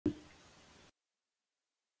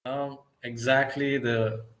Exactly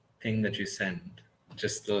the thing that you sent,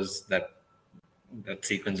 just that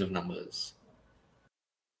sequence of numbers.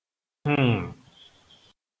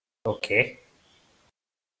 Okay.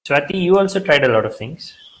 Swati, you also tried a lot of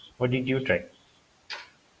things. What did you try?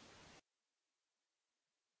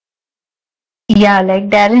 Yeah, like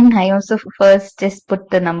Darren, I also first just put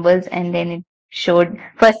the numbers and then it showed.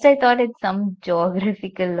 First, I thought it's some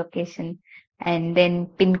geographical location, and then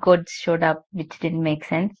pin codes showed up, which didn't make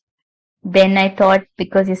sense. Then I thought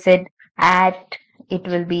because you said at, it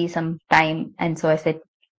will be some time, and so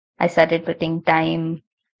I started putting time,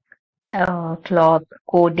 clock,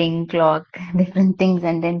 coding clock, different things,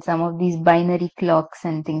 and then some of these binary clocks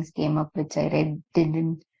and things came up, which I read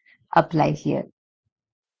didn't apply here.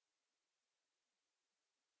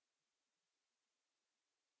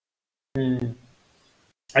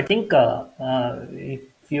 I think if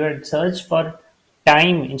you had searched for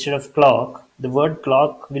time instead of clock, the word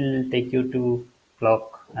clock will take you to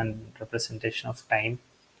clock and representation of time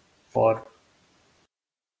for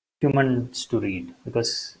humans to read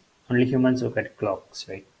because only humans look at clocks,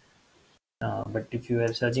 right? But if you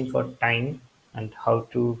are searching for time and how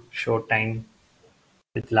to show time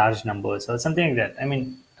with large numbers or something like that, I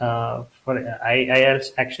mean,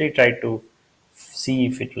 actually tried to see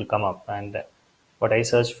if it will come up, and what I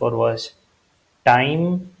searched for was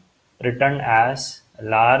time written as a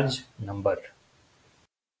large number,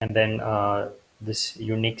 and then this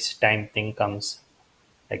Unix time thing comes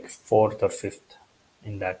like fourth or fifth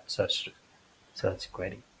in that search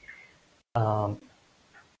query. Um,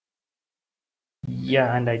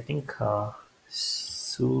 Yeah, and I think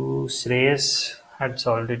Shreyas had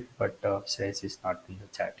solved it, but Shreyas is not in the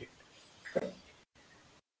chat yet.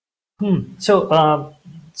 So,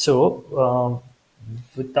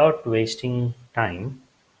 without wasting time,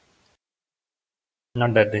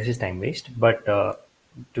 not that this is time waste, but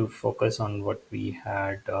to focus on what we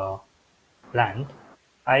had planned,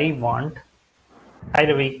 I want, hi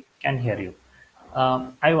Ravi, can hear you.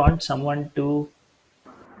 I want someone to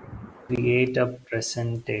create a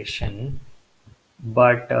presentation,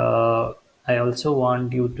 but I also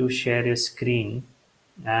want you to share your screen,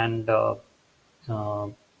 and uh,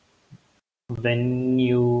 when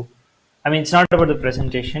you, I mean, it's not about the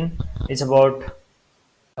presentation, it's about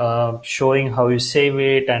showing how you save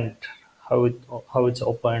it and how it's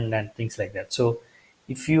opened and things like that. So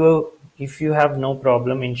if you have no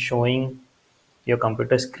problem in showing your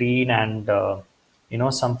computer screen and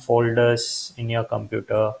some folders in your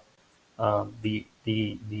computer, the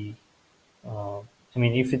I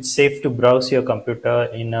mean, if it's safe to browse your computer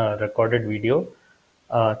in a recorded video,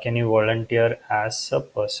 can you volunteer as a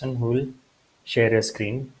person who will share a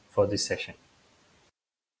screen for this session?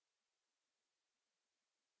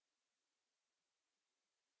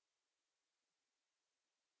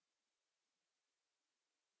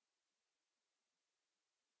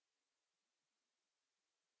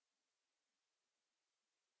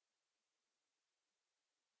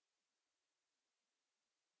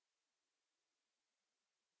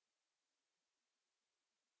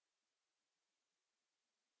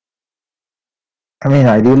 I mean,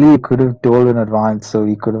 ideally, you could have told in advance, so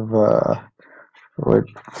we could have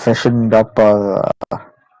freshened up our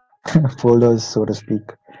folders, so to speak.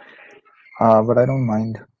 But I don't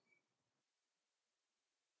mind.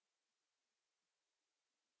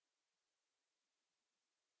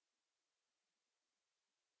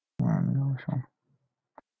 No, sure.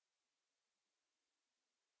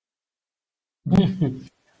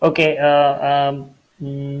 Okay.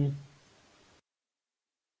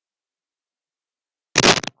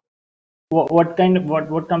 What kind of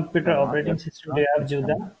what computer Not operating yet. system do Not you have,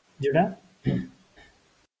 yet, no. Judah?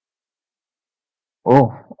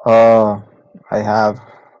 Oh, I have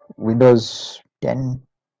Windows 10.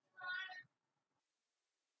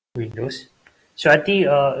 Windows. Swati,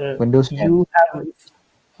 Windows 10.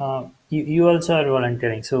 you also are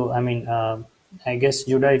volunteering. So I mean, I guess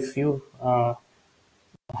Judah, if you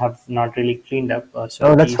have not really cleaned up, Oh,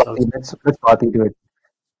 Swati is also. let's party do it.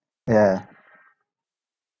 Yeah.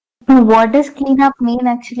 What does cleanup mean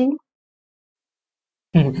actually?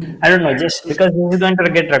 I don't know, just because this is going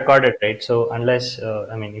to get recorded, right? So unless,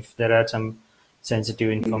 I mean, if there are some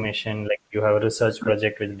sensitive information, like you have a research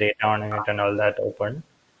project with data on it and all that open,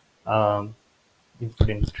 um, you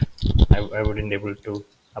couldn't, I wouldn't able to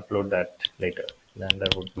upload that later. Then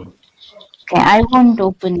that would be. Okay, I won't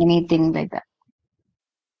open anything like that.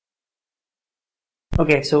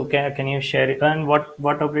 Okay, so can you share it? And what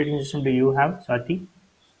operating system do you have, Swati?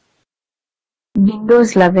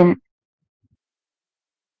 Windows 11.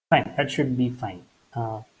 Fine, that should be fine.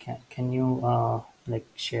 Can you like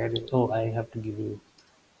share it? Oh, I have to give you.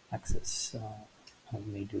 access. Let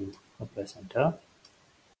me do a presenter.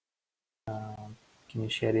 Can you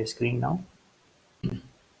share your screen now?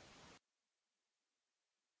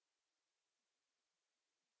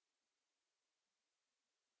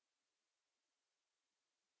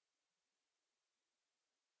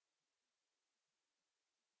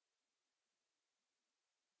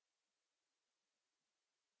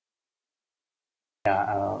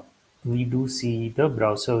 Yeah, we do see the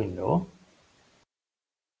browser window.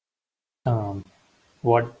 Um,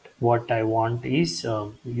 what I want is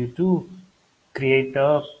you to create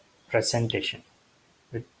a presentation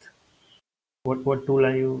with what tool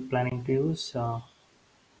are you planning to use?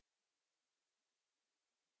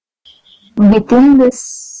 Within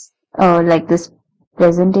this, like this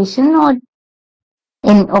presentation or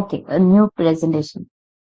okay, a new presentation.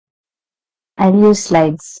 I'll use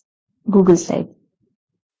slides, Google Slides.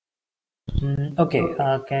 Okay,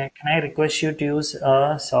 can I request you to use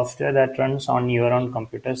a software that runs on your own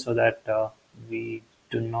computer so that we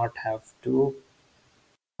do not have to.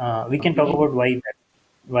 We can talk about why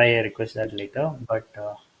I request that later, but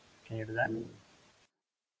can you do that?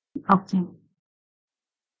 Okay.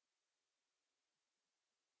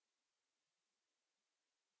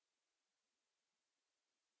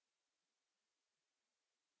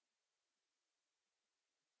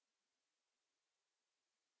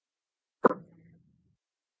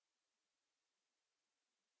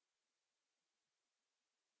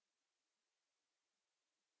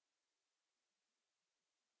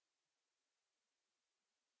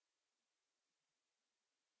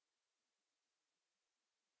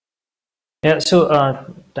 Yeah, so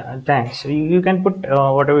thanks. You can put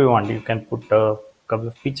whatever you want. You can put a couple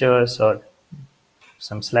of pictures or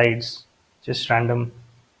some slides, just random.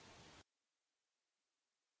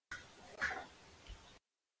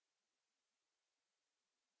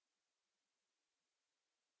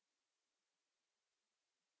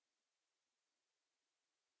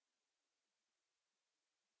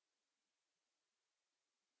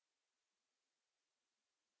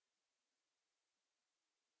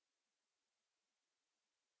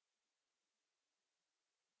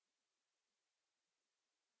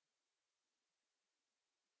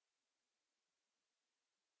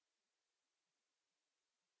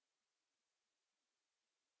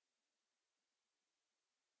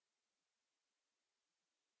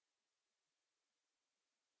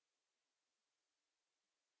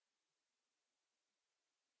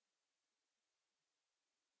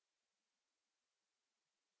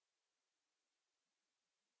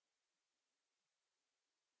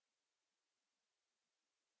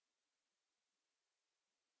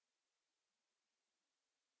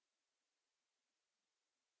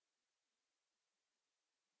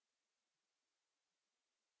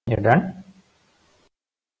 You're done.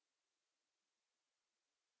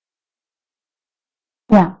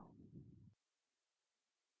 Yeah.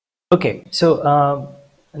 Okay, so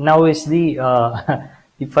now is the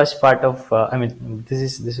the first part of. I mean,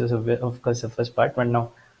 this was of course the first part, but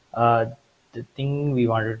now the thing we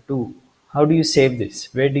wanted to. How do you save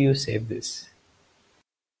this? Where do you save this?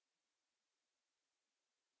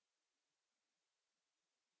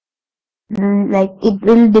 Like it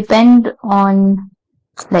will depend on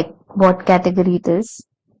like what category it is.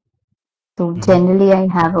 So generally I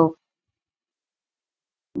have a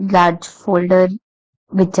large folder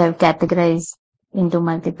which I've categorized into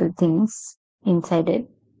multiple things inside it.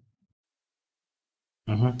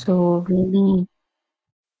 Mm-hmm. So maybe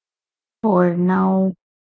for now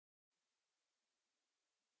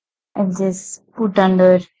I've just put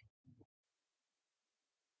under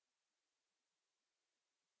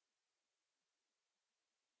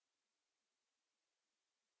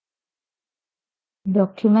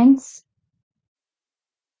documents.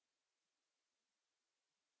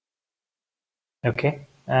 Okay,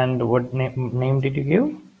 and what name did you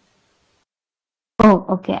give? Oh,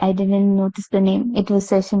 okay. I didn't notice the name. It was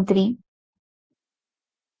session 3.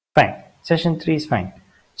 Fine. Session 3 is fine.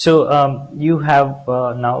 So you have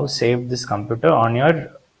now saved this computer on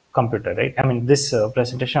your computer, right? I mean, this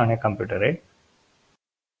presentation on your computer, right?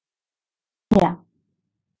 Yeah.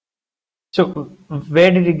 So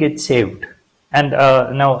where did it get saved? And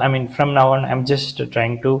now, I mean, from now on, I'm just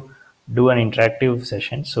trying to do an interactive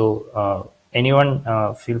session. So anyone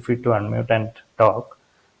feel free to unmute and talk.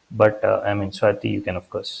 But I mean, Swati, you can of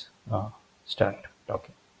course start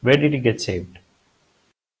talking. Where did it get saved?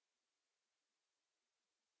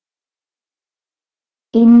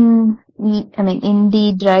 In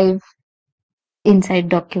the drive inside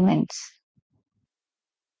documents.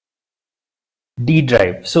 D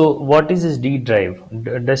drive. So what is this D drive?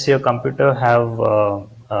 Does your computer have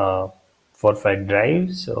 4 5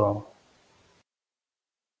 drives, or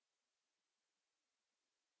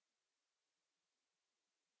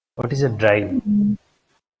what is a drive?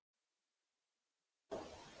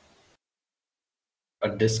 A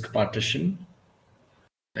disk partition,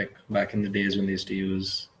 like back in the days when they used to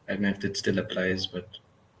use, I don't know if it still applies, but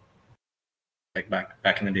like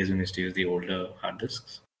back in the days when they used to use the older hard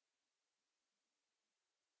disks.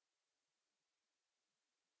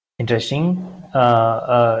 Interesting.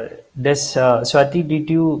 Swati, did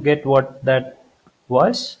you get what that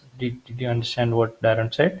was? Did you understand what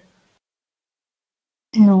Darren said?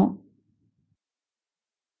 No.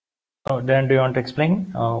 Oh, Darren, do you want to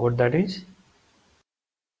explain what that is?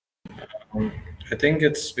 I think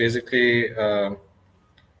it's basically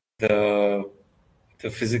the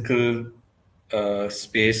physical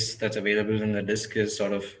space that's available in the disk is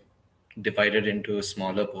sort of divided into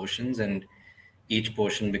smaller portions, and each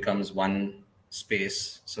portion becomes one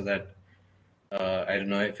space, so that I don't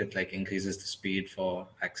know if it like increases the speed for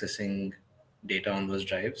accessing data on those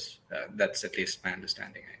drives. That's at least my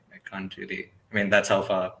understanding. I can't really. I mean, that's how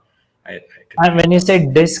far I can. And when you say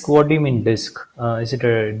disk, what do you mean disk? Is it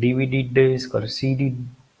a DVD disk or a CD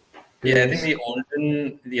Yeah, I think disk?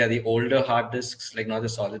 the older hard disks, like not the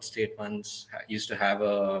solid state ones, used to have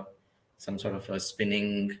some sort of a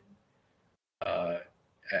spinning,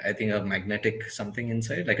 I think a magnetic something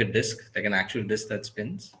inside, like a disk, like an actual disk that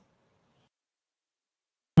spins.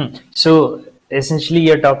 So essentially,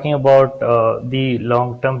 you're talking about the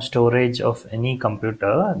long-term storage of any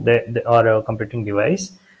computer or a computing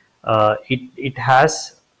device. It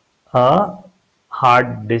has a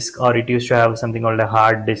hard disk, or it used to have something called a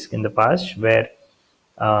hard disk in the past, where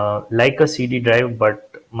like a CD drive, but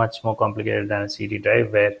much more complicated than a CD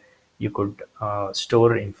drive, where you could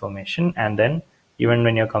store information, and then even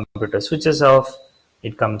when your computer switches off,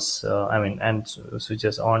 it comes. And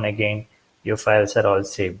switches on again. Your files are all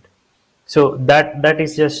saved. So that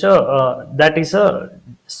is just a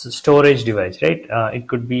storage device, right? It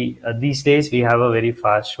could be these days we have a very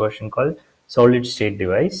fast version called solid state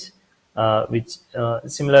device, which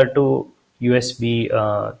similar to USB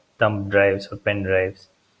thumb drives or pen drives.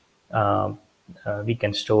 We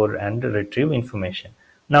can store and retrieve information.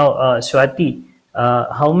 Now, Swati,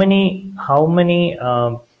 how many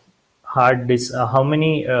hard disk,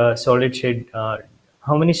 solid state,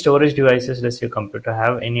 how many storage devices does your computer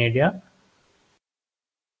have? Any idea?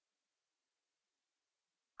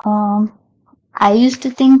 I used to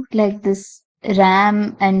think like this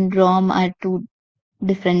RAM and ROM are two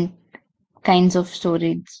different kinds of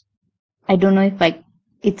storage. I don't know if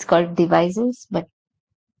it's called devices, but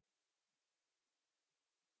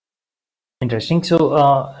Interesting. So,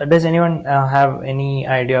 does anyone have any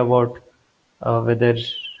idea about whether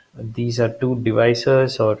these are two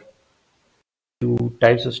devices or two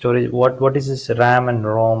types of storage? What is this RAM and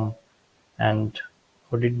ROM? And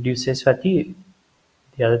what did you say, Swati?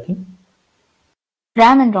 The other thing?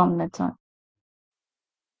 RAM and ROM, that's all.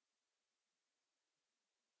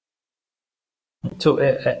 So,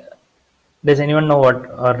 does anyone know what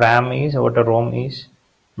a RAM is or what a ROM is?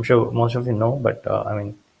 I'm sure most of you know, but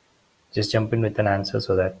just jump in with an answer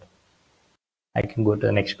so that I can go to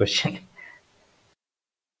the next question.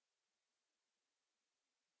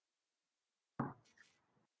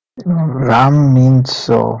 RAM means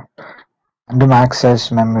random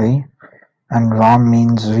access memory, and ROM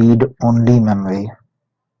means read-only memory.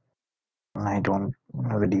 I don't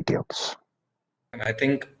know the details. I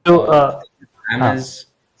think So, RAM is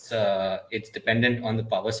it's dependent on the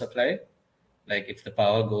power supply. Like if the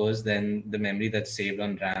power goes, then the memory that's saved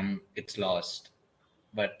on RAM, it's lost.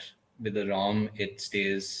 But with the ROM, it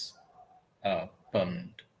stays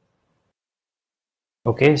permanent.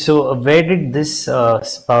 okay, so where did this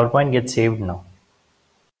PowerPoint get saved now?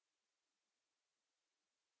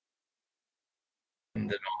 In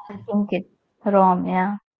the I ROM. think it's ROM,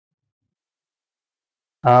 yeah.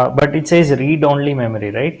 But it says read-only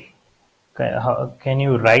memory, right? Can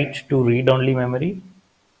you write to read-only memory?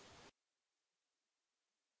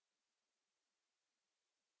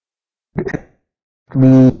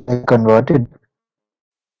 Be converted.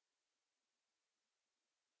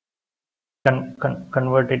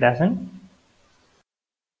 Convert it as in?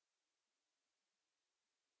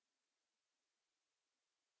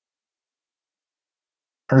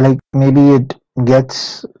 Like maybe it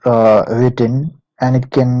gets written and it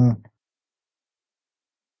can.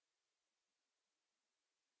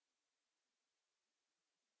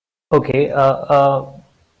 Okay,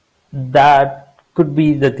 that could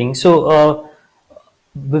be the thing. So,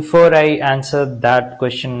 before I answer that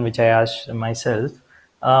question, which I asked myself,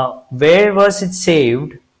 where was it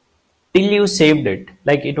saved till you saved it,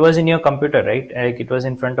 like it was in your computer, right? Like it was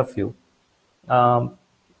in front of you. um,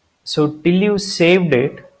 so till you saved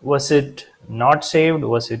it, was it not saved,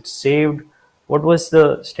 was it saved? What was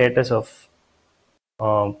the status of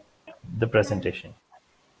um, the presentation?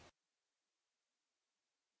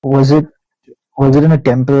 Was it was it in a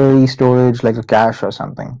temporary storage like a cache or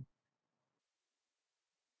something?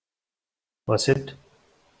 Was it,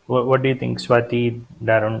 what do you think, Swati,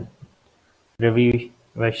 Darun, Ravi,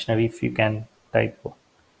 Vaishnavi, if you can type,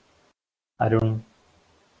 Arun?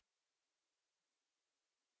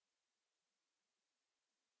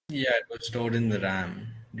 Yeah, it was stored in the RAM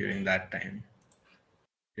during that time,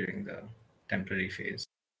 during the temporary phase.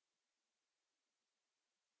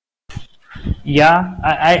 Yeah,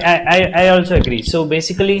 I also agree. So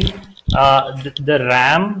basically, the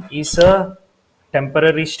RAM is a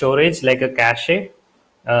temporary storage, like a cache,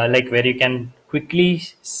 like where you can quickly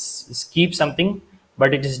keep something,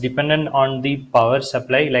 but it is dependent on the power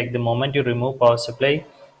supply. Like the moment you remove power supply,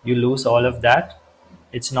 you lose all of that.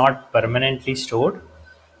 It's not permanently stored.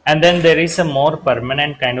 And then there is a more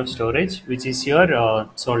permanent kind of storage, which is your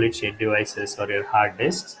solid state devices or your hard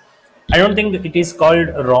disks. I don't think it is called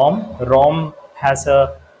ROM. ROM has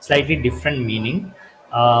a slightly different meaning,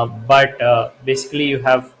 but basically you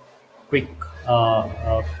have quick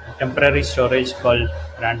temporary storage called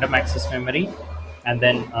random access memory, and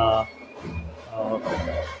then uh,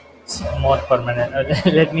 more permanent.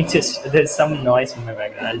 Let me just, there's some noise in my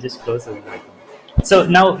background. I'll just close the window. So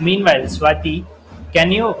now, meanwhile, Swati,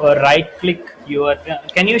 can you right click your,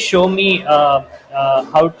 can you show me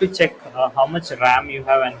how to check how much RAM you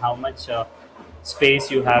have and how much space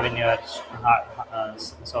you have in your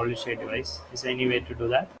solid state device? Is there any way to do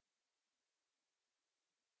that?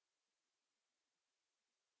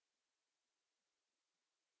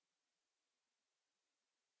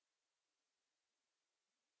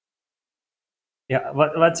 Yeah,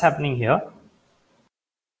 what's happening here?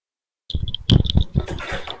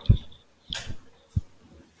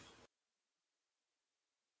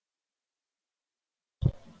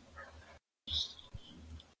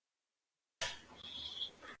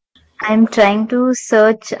 I'm trying to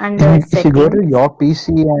search I under mean, if you go to settings. your PC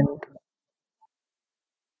and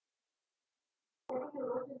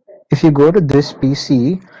if you go to this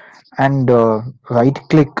PC and right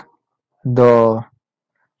click the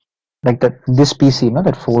like that this PC,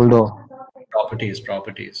 that folder.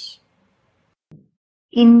 Properties.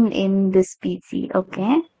 In this PC.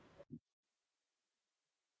 Okay.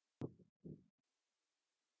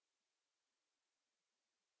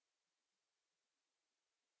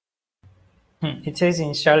 It says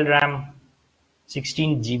install RAM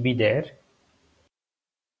 16 GB there.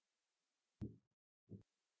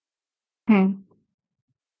 Hmm.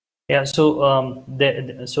 Yeah, so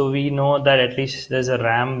so we know that at least there's a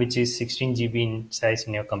RAM which is 16 GB in size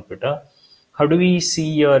in your computer. How do we see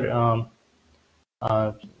your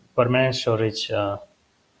uh, permanent storage?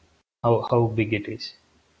 How big it is?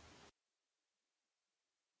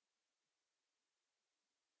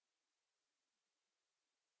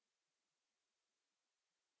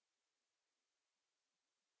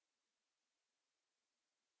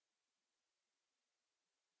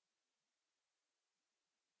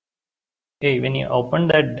 Hey, when you open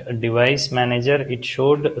that device manager, it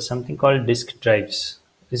showed something called disk drives.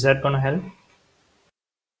 Is that going to help?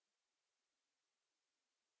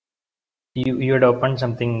 You had opened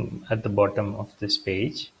something at the bottom of this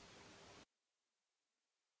page.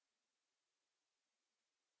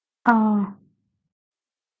 Uh,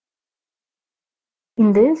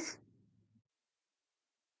 in this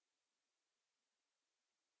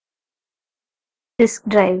disk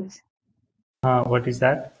drives. What is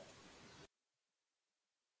that?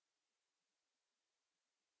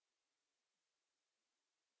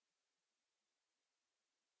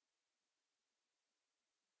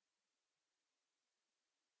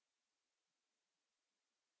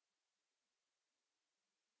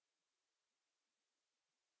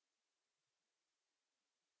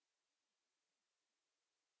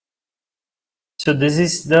 So this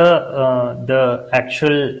is the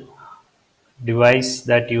actual device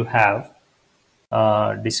that you have,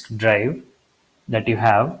 disk drive that you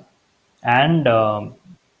have, and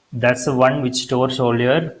that's the one which stores all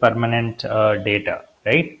your permanent data,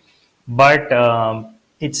 right? But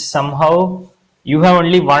it's somehow you have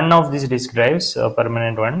only one of these disk drives, a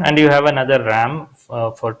permanent one, and you have another RAM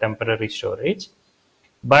for temporary storage.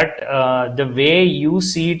 But the way you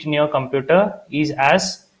see it in your computer is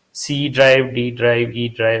as C drive, D drive, E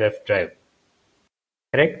drive, F drive,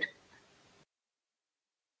 correct?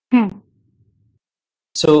 Hmm.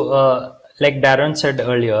 So, like Darren said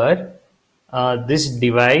earlier, this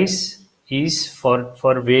device is for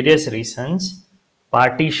various reasons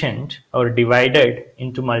partitioned or divided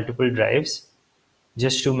into multiple drives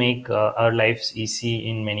just to make our lives easy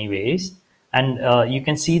in many ways. And you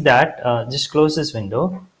can see that, just close this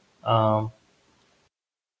window,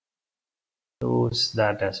 close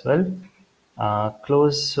that as well,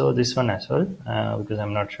 close so this one as well, because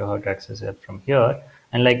I'm not sure how to access it from here.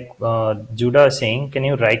 And like Judah is saying, can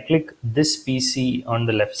you right click this PC on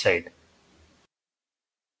the left side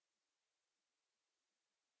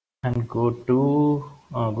and go to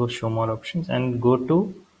go show more options and go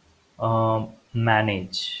to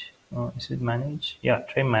manage. Is it manage? Yeah,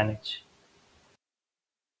 try manage.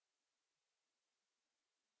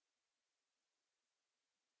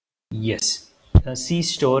 Yes. See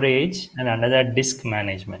storage and another disk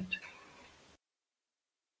management.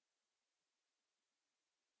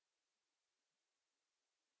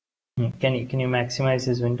 Can you maximize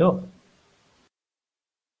this window?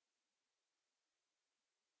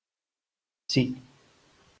 See,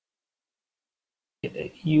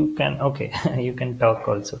 you can, okay, you can talk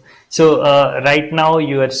also. So right now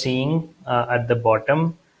you are seeing at the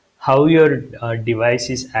bottom how your device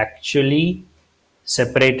is actually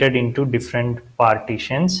separated into different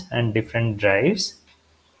partitions and different drives.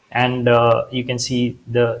 And you can see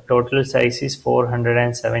the total size is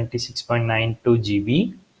 476.92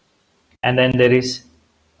 GB. And then there is,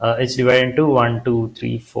 it's divided into 1, 2,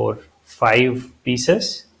 3, 4, 5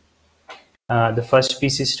 pieces. The first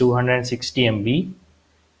piece is 260 MB.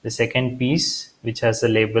 The second piece, which has the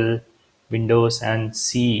label Windows and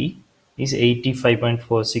C, is 85.46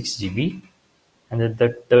 GB. And the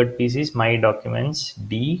third piece is My Documents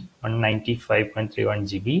D, 195.31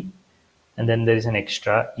 GB. And then there is an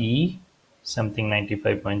extra E, something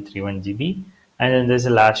 95.31 GB. And then there's a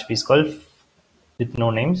last piece called, with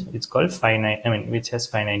no names, it's called which has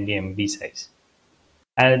 590 MB size.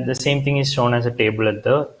 And the same thing is shown as a table at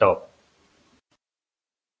the top,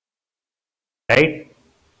 right?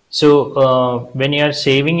 So when you are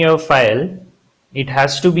saving your file, it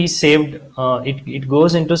has to be saved. It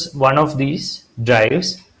goes into one of these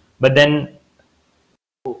drives, but then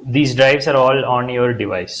these drives are all on your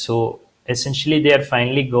device. So essentially, they are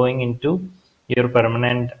finally going into your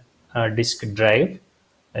permanent disk drive,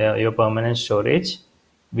 your permanent storage,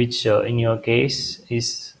 which in your case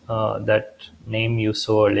is that name you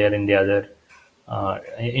saw earlier in the other.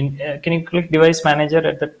 Can you click Device Manager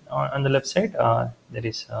at the on the left side? There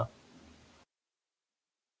is.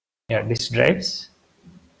 Yeah, disk drives.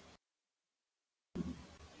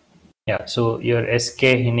 Yeah, so your SK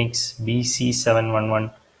Hynix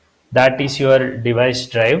BC711, that is your device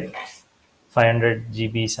drive, 500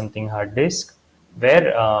 GB something hard disk,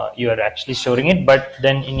 where you are actually storing it. But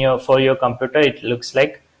then in your for your computer, it looks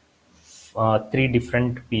like three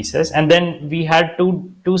different pieces. And then we had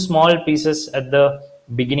two small pieces at the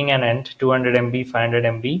beginning and end, 200 MB, 500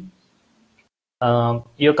 MB.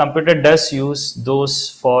 Your computer does use those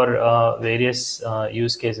for various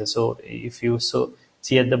use cases. So if you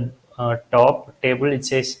see at the top table, it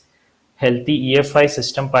says healthy EFI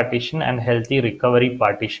system partition and healthy recovery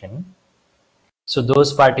partition. So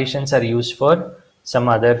those partitions are used for some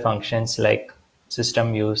other functions like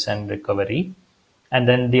system use and recovery. And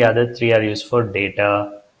then the other three are used for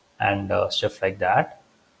data and stuff like that.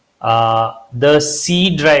 The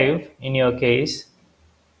C drive in your case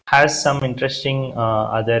has some interesting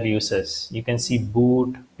other uses. You can see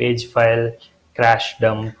boot, page file, crash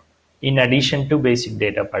dump, in addition to basic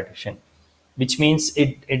data partition, which means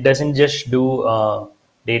it doesn't just do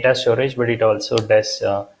data storage, but it also does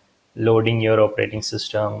loading your operating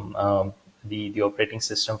system. The operating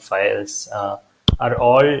system files are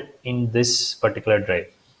all in this particular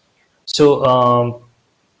drive. So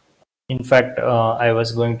in fact, I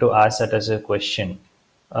was going to ask that as a question.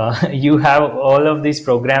 You have all of these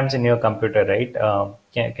programs in your computer, right?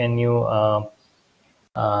 Can you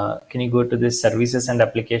go to this services and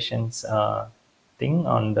applications thing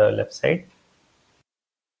on the left side?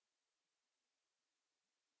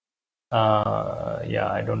 Yeah,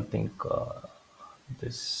 I don't think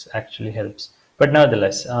this actually helps, but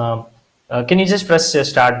nevertheless, can you just press the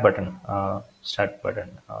start button? Start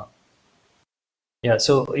button. Yeah,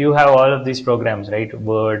 so you have all of these programs, right?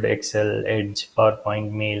 Word, Excel, Edge,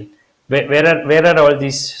 PowerPoint, Mail. Where are all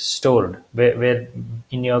these stored? Where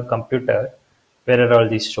in your computer? Where are all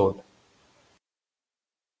these stored?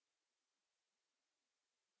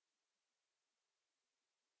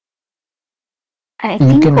 I You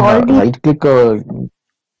think can all the right click.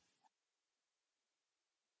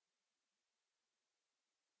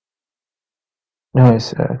 No,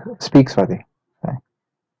 speak, Swati. Sorry.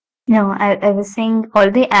 no, I was saying all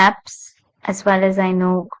the apps as far as I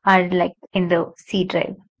know, are like in the C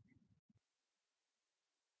drive.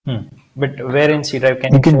 But where in C drive?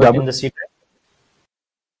 Can You you can show it in double. the C drive?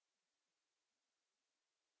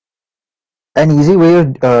 An easy way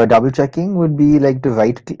of double checking would be like to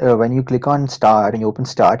when you click on start and you open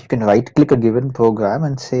start, you can right click a given program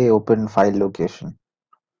and say open file location.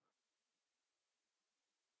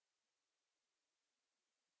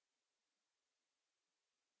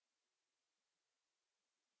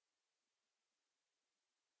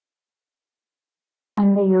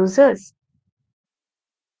 And the users.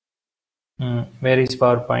 Where is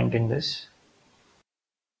PowerPoint in this?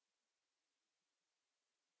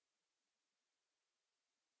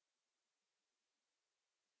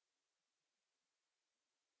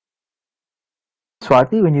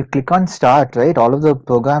 Swati, when you click on start, right, all of the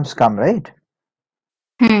programs come, right?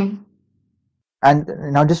 Hmm. And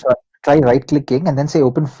now just try right clicking and then say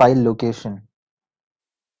open file location.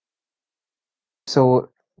 So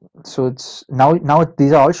it's now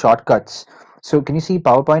these are all shortcuts. So can you see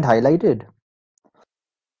PowerPoint highlighted?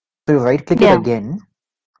 So you right click it Yeah. again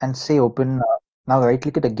and say open. Now right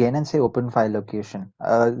click it again and say open file location.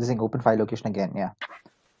 This thing open file location again. Yeah.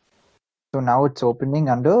 So now it's opening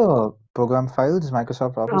under program files,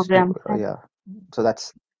 Microsoft Office. Program. Yeah. So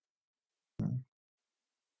that's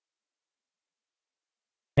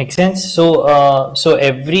Makes sense. So, so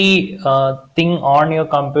every thing on your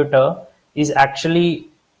computer is actually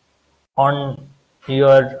on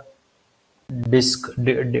your disk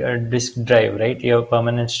drive, right? Your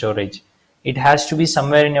permanent storage. It has to be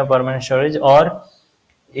somewhere in your permanent storage, or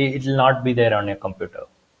it will not be there on your computer.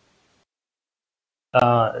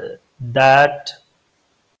 That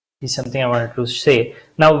is something I wanted to say.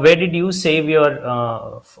 Now, where did you save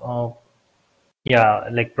your yeah,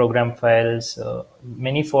 like program files?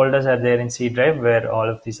 Many folders are there in C drive where all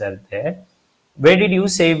of these are there. Where did you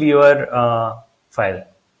save your file?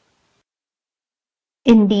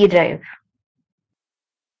 In D drive.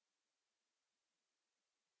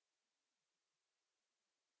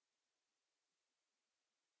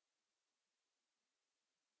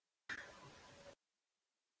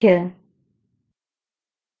 Here.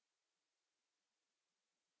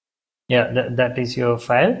 Yeah, that is your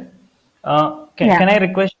file. Yeah. Can I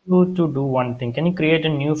request you to do one thing? Can you create a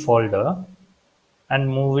new folder and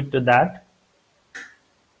move it to that?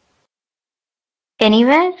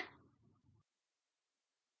 Anywhere?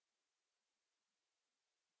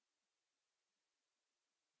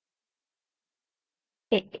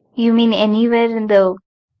 You mean anywhere in the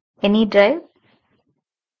any drive?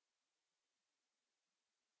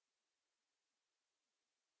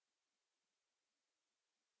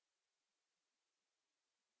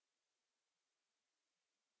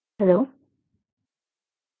 Hello?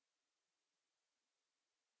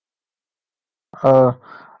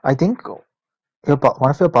 I think one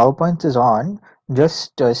of your PowerPoints is on.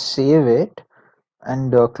 Just save it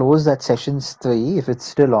and close that sessions 3 if it's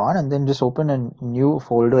still on, and then just open a new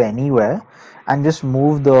folder anywhere and just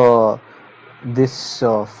move this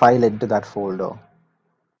file into that folder.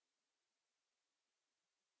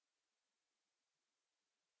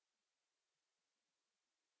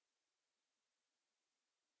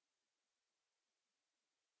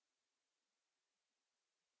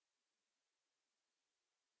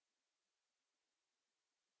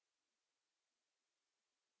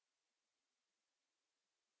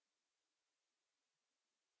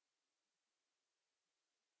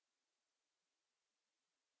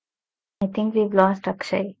 I think we've lost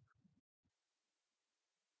Akshay.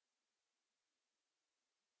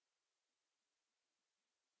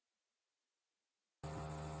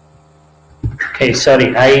 Okay,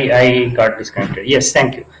 sorry, I got disconnected. Yes,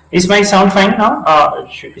 thank you. Is my sound fine now?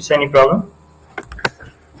 Is there any problem?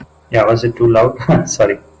 Yeah, was it too loud?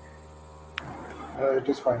 Sorry. It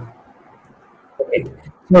is fine. Okay.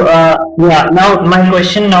 So, yeah, now my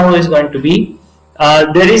question now is going to be,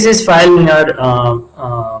 there is this file in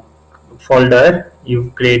your folder.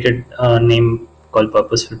 You've created a name called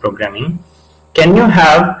Purposeful Programming. Can you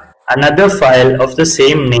have another file of the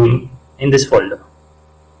same name in this folder?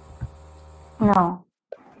 No.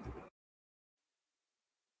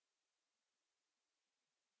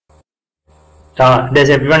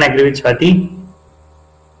 Does everyone agree with Swati?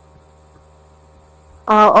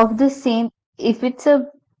 Of the same, if it's a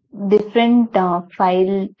different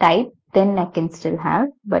file type, then I can still have,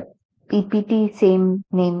 but PPT same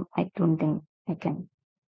name, I don't think I can.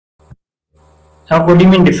 What do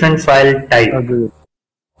you mean different file type? Agreed.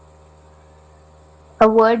 A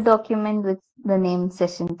Word document with the name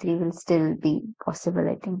session 3 will still be possible,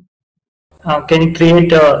 I think. Can you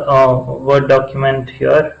create a Word document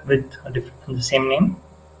here with the same name?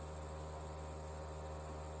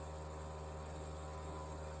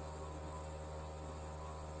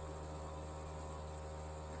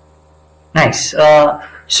 Nice.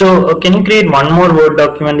 So can you create one more Word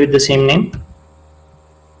document with the same name?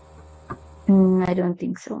 I don't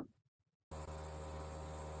think so.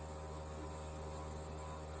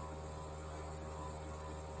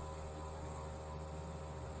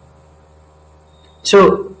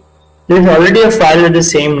 So there is already a file with the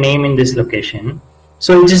same name in this location.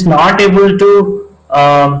 So it is not able to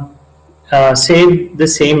save the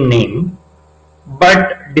same name,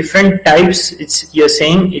 but different types. You're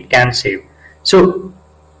saying it can save. So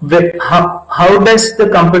how does the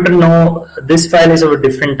computer know this file is of a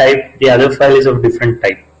different type, the other file is of a different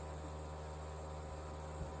type?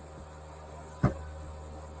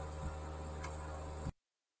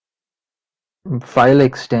 File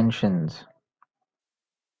extensions.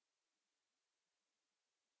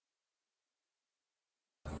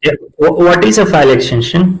 Yeah. What is a file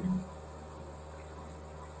extension?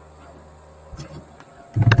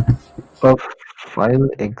 A file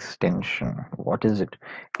extension. What is it?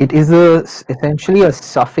 It is essentially a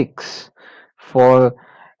suffix for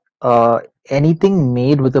anything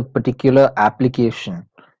made with a particular application.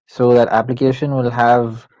 So that application will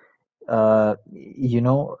have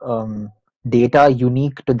data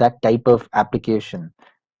unique to that type of application.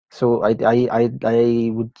 So I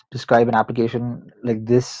would describe an application like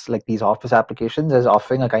this, like these office applications, as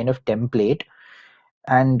offering a kind of template,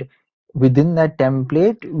 and within that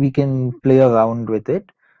template we can play around with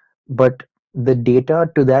it, but the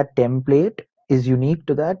data to that template is unique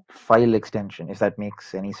to that file extension, if that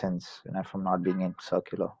makes any sense, and if I'm not being in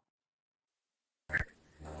circular.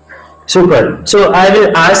 Super. So I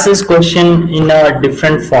will ask this question in a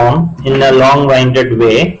different form, in a long-winded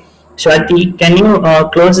way. Swati, can you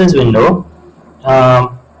close this window?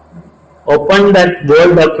 Open that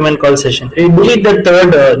Word document called session 3. Delete the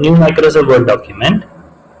third new Microsoft Word document.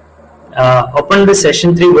 Open the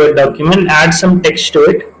session 3 Word document, add some text to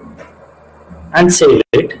it, and save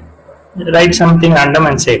it. Write something random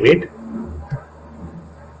and save it.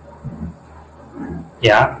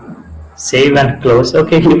 Yeah. Save and close.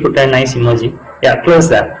 Okay, you put a nice emoji. Yeah, close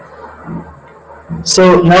that.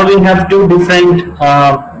 So now we have two different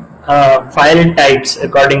file types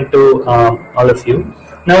according to all of you.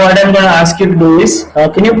 Now what I'm going to ask you to do is,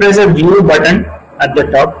 can you press a view button at the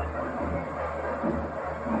top?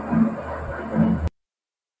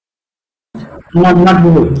 Not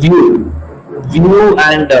view. View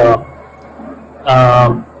and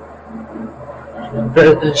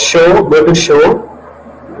show, go to show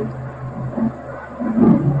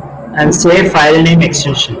and say file name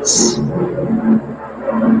extensions.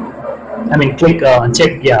 I mean, click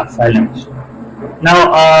check, yeah, file name.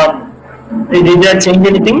 Now, did that change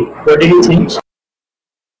anything? What did you change?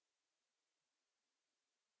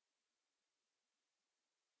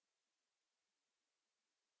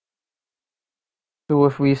 So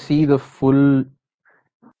if we see the full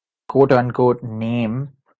quote unquote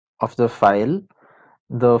name of the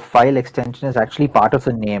file extension is actually part of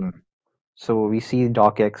the name. So we see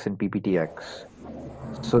docx and pptx.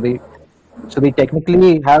 So they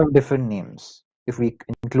technically have different names if we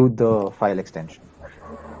include the file extension.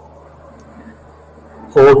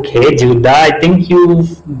 Okay, Judah, I think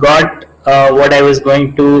you've got what I was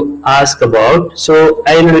going to ask about. So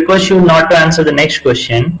I will request you not to answer the next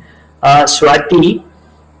question. Swati,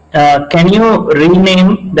 can you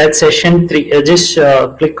rename that session 3? Just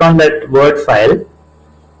click on that Word file.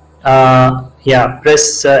 Yeah,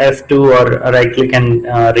 press F2 or right click and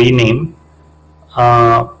rename.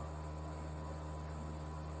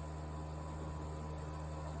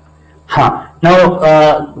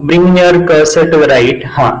 Now bring your cursor to the right,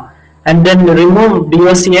 and then remove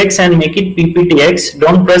docx and make it pptx.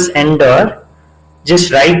 Don't press enter,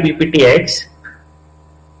 just write pptx,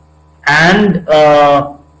 and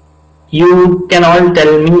you can all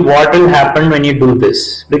tell me what will happen when you do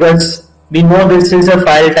this, because we know this is a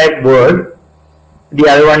file type Word, the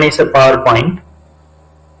other one is a PowerPoint.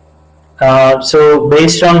 So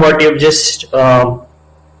based on what you've just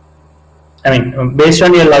based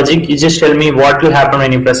on your logic, you just tell me what will happen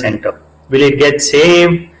when you press enter. Will it get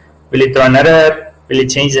saved? Will it throw an error? Will it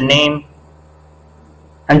change the name?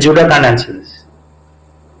 And Judah can't answer this.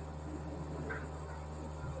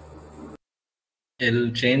 It'll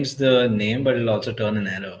change the name, but it'll also turn an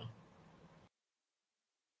error.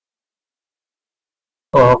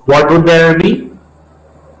 What would the error be?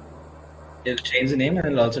 It'll change the name and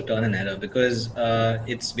it'll also turn an error because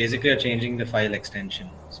it's basically changing the file extension.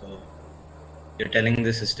 So you're telling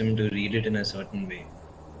the system to read it in a certain way.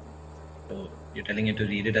 So you're telling it to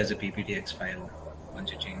read it as a pptx file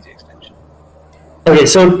once you change the extension. Okay,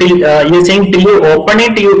 so till, you're saying till you open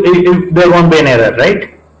it, there won't be an error,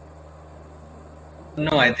 right?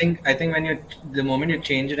 No, I think when the moment you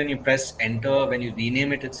change it and you press enter, when you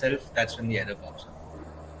rename it itself, that's when the error pops up.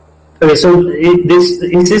 Okay, so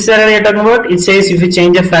is this error you're talking about? It says if you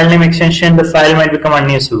change a file name extension, the file might become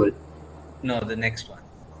unusable. No, the next one.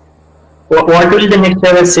 What will the next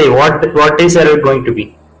error say? What is error going to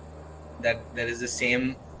be? That there is a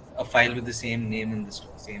file with the same name in the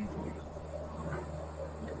same folder.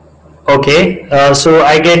 Okay, so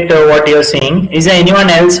I get what you're saying. Is there anyone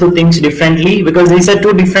else who thinks differently? Because these are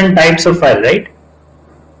two different types of file, right?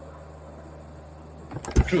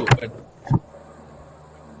 True, but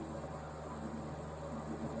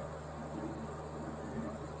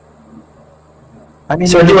I mean,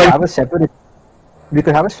 So we do could I- have a separate. We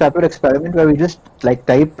could have a separate experiment where we just like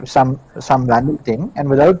type some random thing, and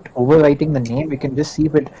without overwriting the name, we can just see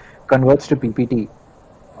if it converts to PPT,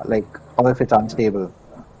 like, or if it's unstable.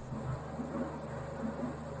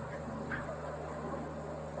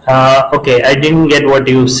 Okay, I didn't get what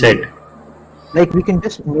you said. Like, we can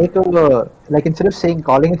just make like, instead of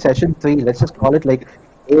calling it session 3, let's just call it like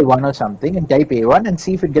A1 or something, and type A1 and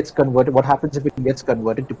see if it gets converted. What happens if it gets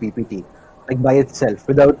converted to PPT, like by itself,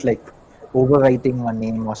 without like overwriting a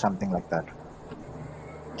name or something like that.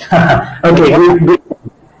 Okay,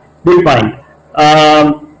 good point.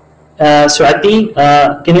 Swati,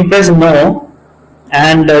 can you press no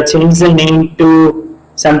and change the name to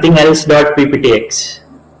something else .pptx?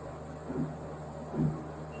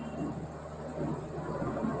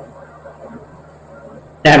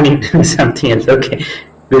 I mean something else. Okay,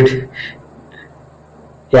 good.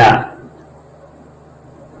 Yeah.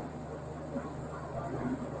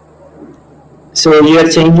 So you are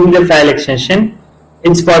changing the file extension.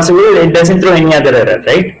 It's possible it doesn't throw any other error,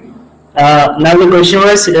 right? Now the question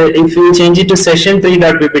was, if you change it to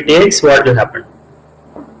session3.pptx, what will happen?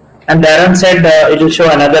 And Darren said it will show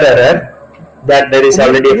another error that there is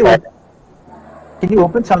already a file. Can you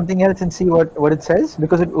open something else and see what it says?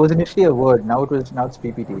 Because it was initially a word, now it's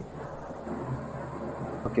PPT.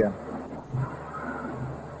 Okay.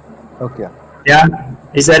 Okay. Yeah.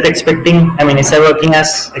 Is that expecting? I mean, is that working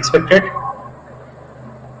as expected?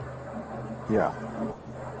 Yeah.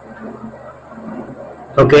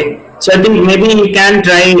 Okay. So I think maybe you can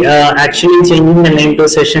try actually changing the name to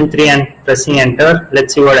session 3 and pressing enter.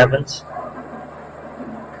 Let's see what happens.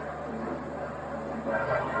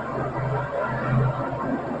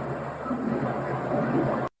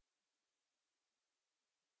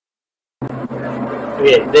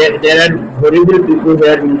 Okay, there are horrible people who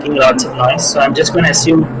are making lots of noise, so I'm just going to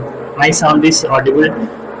assume my sound is audible.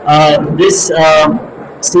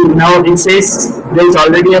 See, now it says there is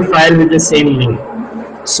already a file with the same name.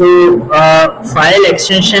 So file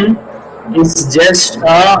extension is just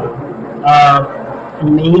a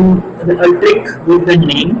name, a trick with the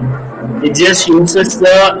name. It just uses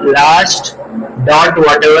the last dot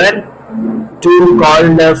whatever to call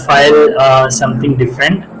the file something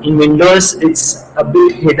different. In Windows, it's a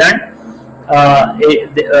bit hidden.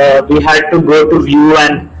 We had to go to view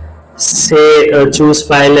and say choose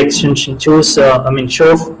file extension, show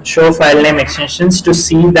file name extensions to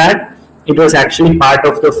see that it was actually part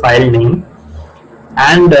of the file name.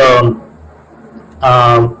 And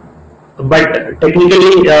but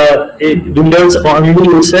technically Windows only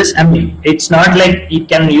uses, I mean, it's not like it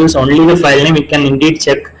can use only the file name. It can indeed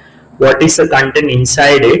check what is the content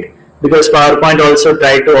inside it, because PowerPoint also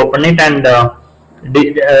tried to open it and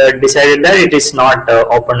decided that it is not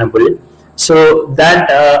openable. So that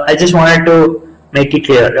I just wanted to make it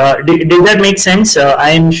clear. Did that make sense? I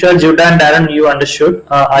am sure Judah and Darren, you understood.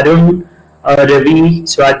 Arun, Ravi,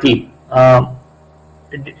 Swati,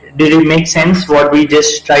 did it make sense what we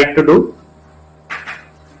just tried to do?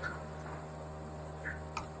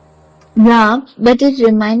 Yeah, but it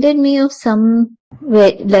reminded me of some,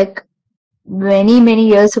 like, many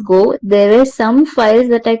years ago, there were some files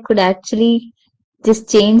that I could actually just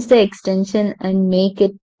change the extension and make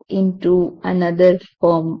it into another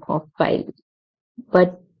form of file.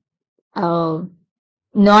 But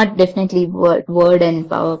not definitely Word and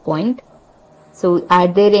PowerPoint. So are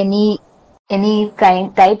there any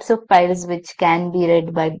types of files which can be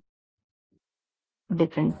read by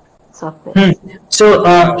different software? So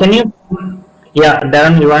can you, yeah,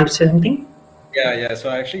 Darren, you want to say something? Yeah. So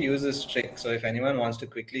I actually use this trick. So if anyone wants to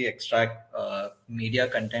quickly extract media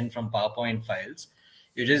content from PowerPoint files,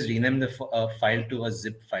 you just rename the file to a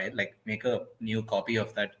zip file, like make a new copy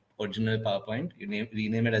of that original PowerPoint. You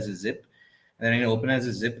rename it as a zip. And then when you open as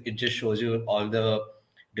a zip, it just shows you all the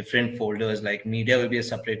different folders, like media will be a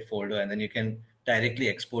separate folder, and then you can directly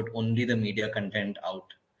export only the media content out.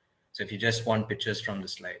 So if you just want pictures from the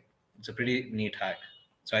slide, it's a pretty neat hack.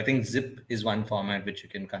 So I think zip is one format which you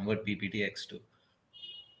can convert pptx to.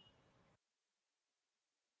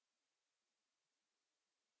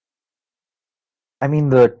 I mean,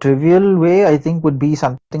 the trivial way I think would be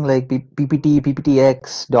something like PPT,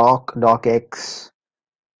 pptx, docx.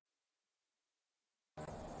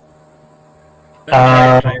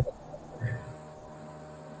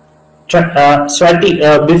 Try.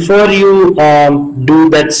 Swati, before you do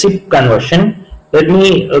that SIP conversion, let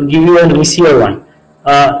me give you an easier one.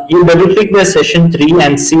 You double click the session 3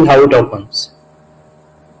 and see how it opens.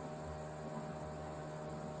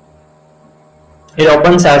 It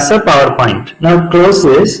opens as a PowerPoint. Now close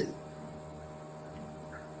this,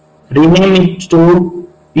 rename it to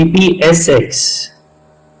ppsx.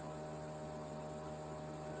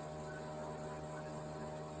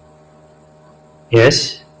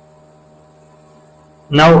 Yes.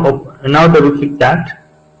 Now double click that.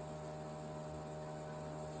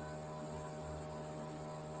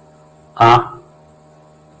 Ah,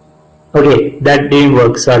 okay, that didn't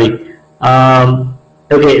work. Sorry.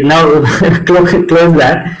 Okay, now close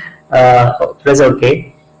that. Press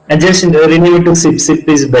OK, and just rename it to SIP. SIP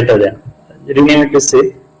is better then. Rename it to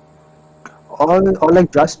SIP. Or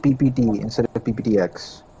like just PPT instead of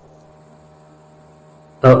pptx.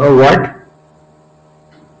 What?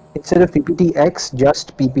 Instead of pptx,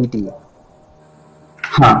 just ppt.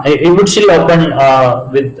 It would still open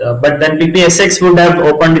with, but then ppsx would have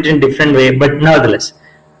opened it in different way. But nevertheless,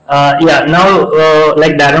 yeah. Now,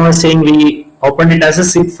 like Darren was saying, we opened it as a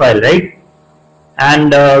zip file, right?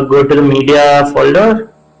 And go to the media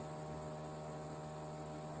folder.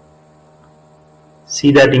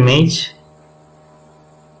 See that image?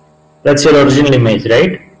 That's your original image,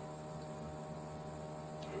 right?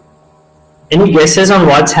 Any guesses on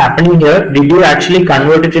what's happening here? Did you actually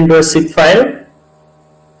convert it into a zip file?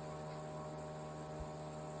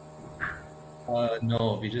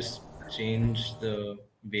 No, we just changed the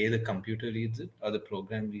way the computer reads it or the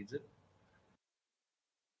program reads it.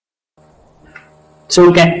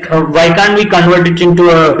 So why can't we convert it into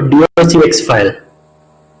a docx file?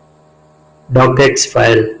 Docx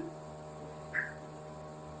file.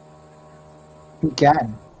 You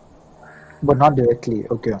can, but not directly.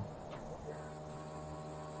 Okay.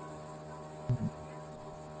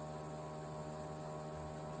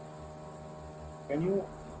 Can you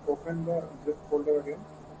open the zip folder again?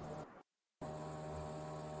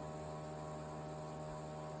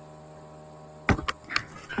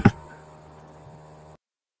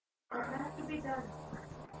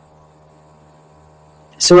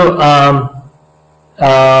 So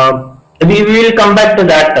we will come back to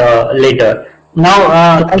that later.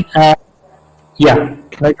 Now, yeah,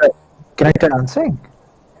 Can I try answering?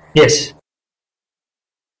 yes.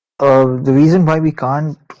 The reason why we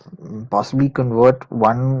can't possibly convert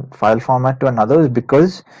one file format to another is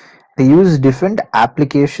because they use different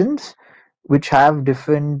applications which have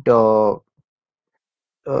different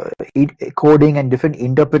coding and different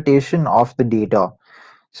interpretation of the data.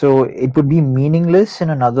 So it would be meaningless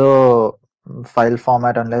in another file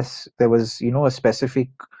format unless there was, a specific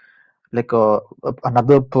like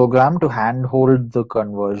another program to handhold the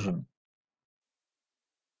conversion.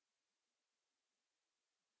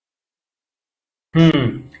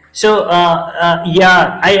 So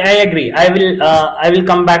yeah, I agree. I will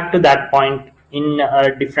come back to that point in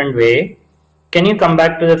a different way. Can you come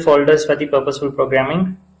back to the folders for the purposeful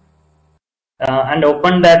programming and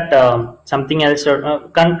open that something else,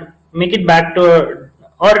 or make it back to,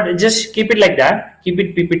 or just keep it like that. Keep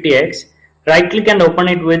it pptx. Right click and open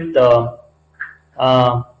it with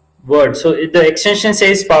Word. So if the extension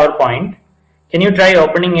says PowerPoint, can you try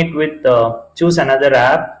opening it with choose another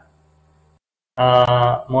app,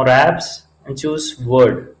 more apps, and choose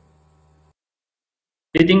Word.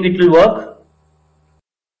 Do you think it will work?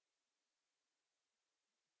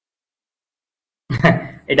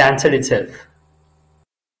 It answered itself.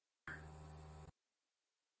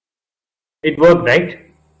 It worked, right?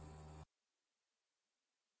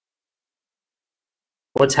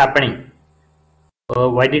 What's happening?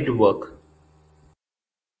 Why did it work?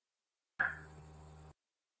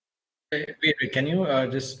 Wait, can you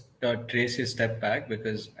just trace your step back,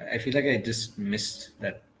 because I feel like I just missed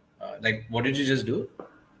that. Like, what did you just do?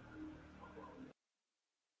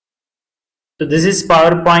 So this is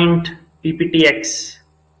PowerPoint pptx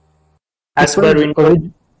as per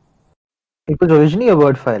Windows. It was originally a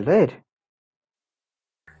Word file, right?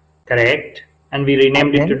 Correct. And we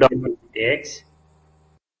renamed it to .pptx.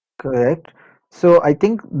 Correct. So I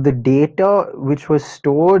think the data which was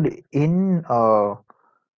stored in the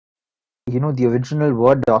original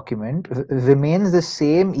Word document remains the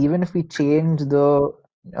same even if we change the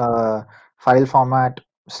file format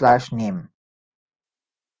 / name.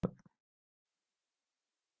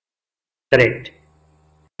 Correct.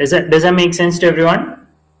 Does that make sense to everyone?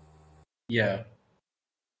 Yeah.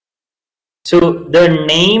 So the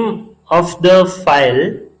name of the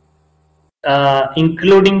file,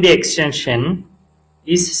 including the extension,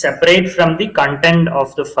 is separate from the content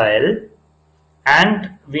of the file, and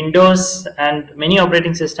Windows and many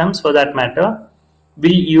operating systems for that matter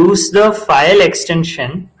will use the file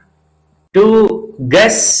extension to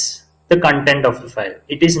guess the content of the file.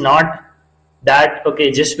 It is not that,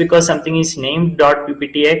 okay, just because something is named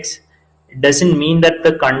 .pptx, it doesn't mean that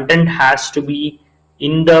the content has to be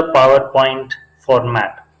in the PowerPoint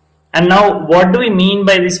format. And now, what do we mean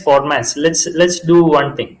by these formats? Let's do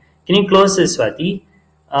one thing. Can you close this, Swati?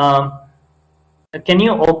 Can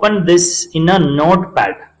you open this in a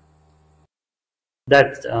notepad?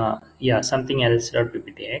 That yeah, something else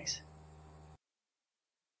 .pptx.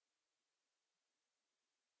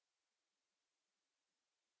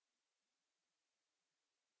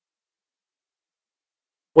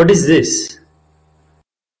 What is this?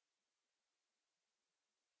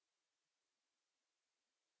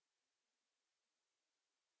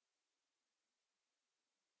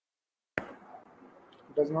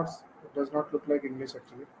 It does not look like English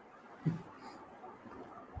actually.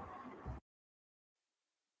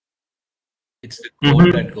 It's the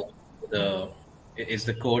code that goes it's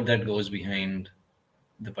the code that goes behind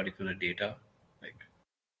the particular data, like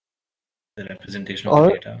the representation of the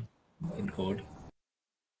data in code.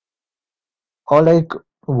 Or like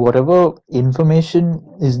whatever information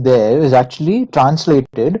is there is actually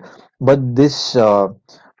translated, but this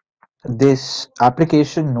this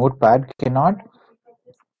application notepad cannot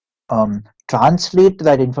translate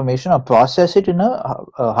that information or process it in a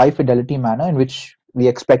high fidelity manner in which we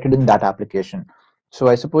expected in that application. So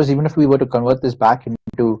I suppose even if we were to convert this back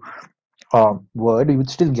into Word, we would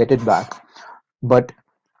still get it back, but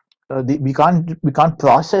we can't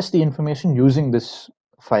process the information using this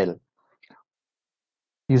file,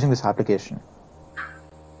 using this application.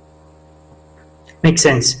 Makes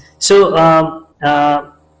sense. So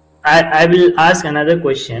I will ask another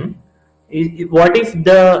question. What if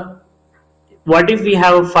we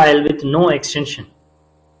have a file with no extension?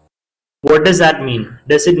 What does that mean?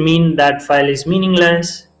 Does it mean that file is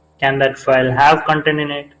meaningless? Can that file have content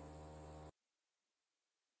in it?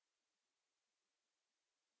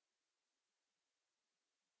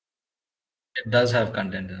 It does have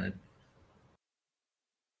content in it.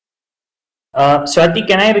 Swati,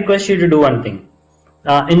 can I request you to do one thing?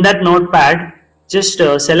 In that notepad, just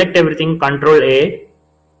select everything, Control A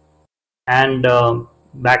and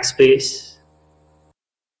backspace,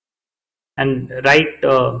 and write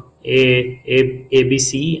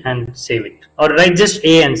ABC and save it, or write just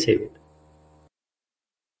A and save it.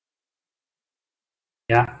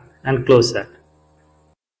 Yeah, and close that.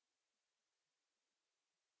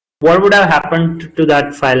 What would have happened to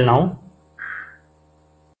that file now?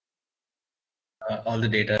 All the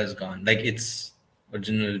data is gone. Like its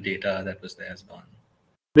original data that was there is gone.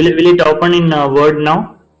 Will it open in Word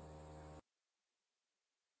now?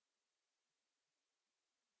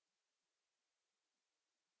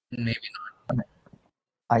 Maybe not.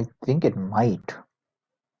 I think it might.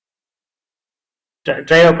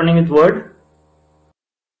 Try opening with Word.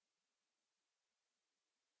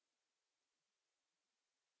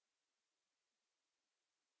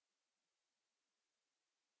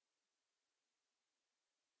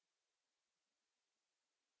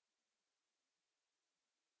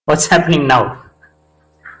 What's happening now?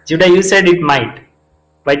 Judah, you said it might.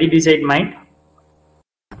 Why did you say it might?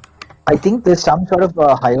 I think there's some sort of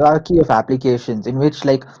a hierarchy of applications in which,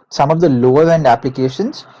 like, some of the lower end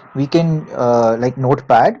applications we can like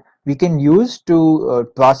Notepad we can use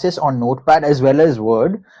to process on Notepad as well as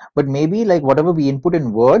Word, but maybe like whatever we input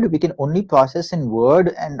in Word we can only process in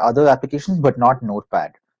Word and other applications but not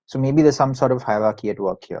Notepad. So maybe there's some sort of hierarchy at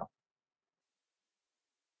work here.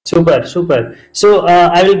 Super. So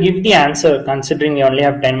I will give the answer considering we only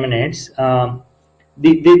have 10 minutes. All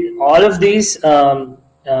of these,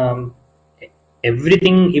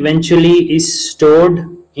 everything eventually is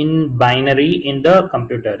stored in binary in the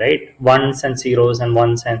computer, right? Ones and zeros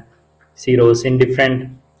in different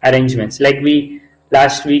arrangements. Like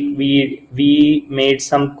last week we made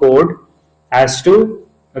some code as to,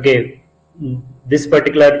 okay, this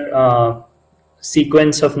particular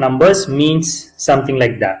sequence of numbers means something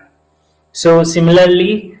like that. So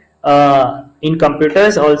similarly, in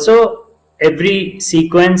computers also every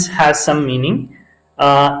sequence has some meaning,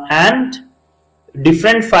 and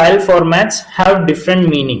different file formats have different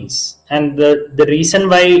meanings. And the reason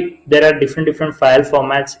why there are different file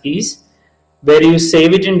formats is where you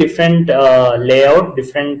save it in different layout,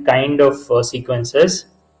 different kind of sequences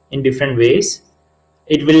in different ways.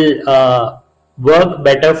 It will work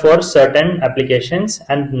better for certain applications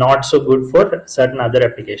and not so good for certain other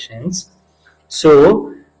applications.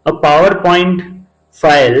 So a PowerPoint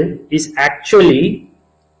file is actually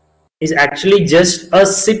just a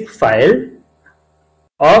zip file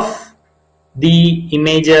of the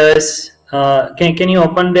images. Can you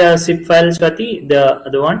open the zip file, Swati? The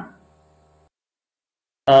other one.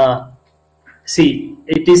 See,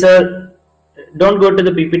 it is a. Don't go to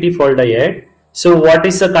the PPT folder yet. So what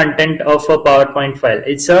is the content of a PowerPoint file?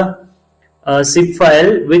 It's a zip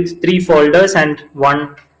file with 3 folders and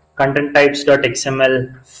one content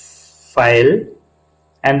types.xml file,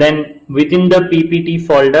 and then within the PPT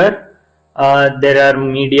folder there are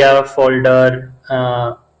media folder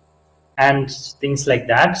and things like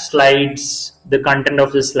that, slides, the content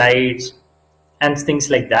of the slides and things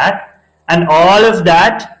like that, and all of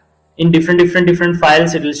that in different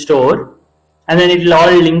files it will store, and then it will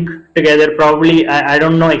all link together. Probably I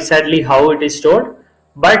don't know exactly how it is stored,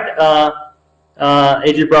 but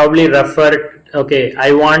it will probably refer, okay,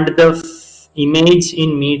 I want the image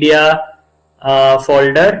in media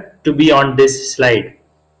folder to be on this slide,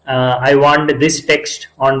 I want this text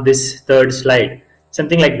on this third slide,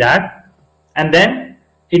 something like that, and then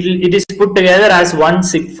it is put together as one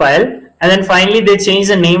zip file, and then finally they change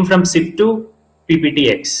the name from zip to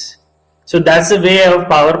pptx. So that's the way a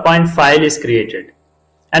PowerPoint file is created.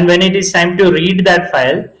 And when it is time to read that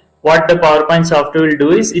file, what the PowerPoint software will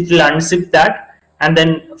do is it will unzip that and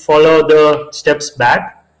then follow the steps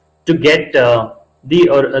back to get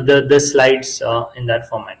the slides in that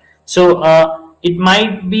format. So it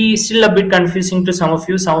might be still a bit confusing to some of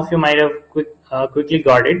you. Some of you might have quickly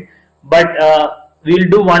got it, but we'll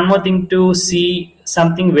do one more thing to see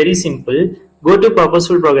something very simple. Go to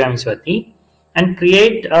Purposeful Programming, Swati, and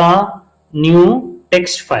create a new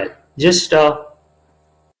text file. Just a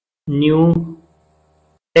new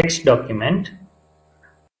text document.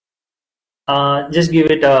 Just give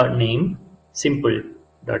it a name,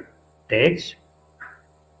 simple.text.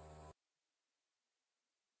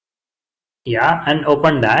 Yeah, and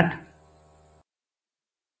open that.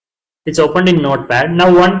 It's opened in Notepad. Now,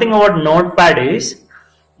 one thing about Notepad is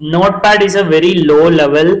a very low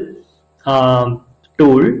level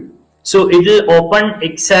tool. So it will open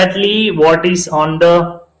exactly what is on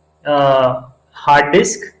the hard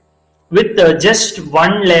disk with just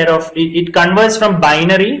one layer of it converts from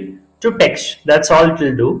binary to text. That's all it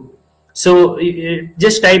will do. So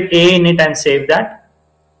just type A in it and save that.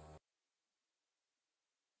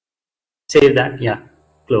 Save that. Yeah,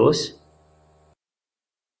 close.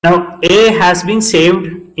 Now A has been saved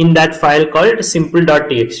in that file called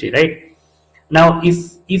simple.txt, right? Now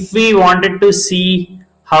if we wanted to see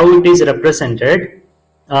how it is represented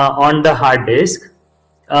on the hard disk,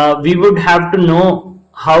 we would have to know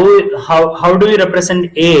how do we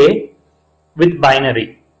represent A with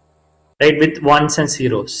binary, right, with ones and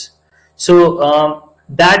zeros. So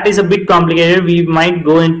that is a bit complicated. We might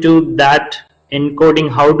go into that encoding.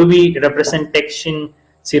 How do we represent text in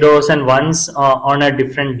zeros and ones on a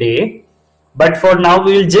different day? But for now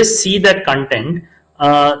we will just see that content.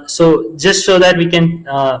 So just so that we can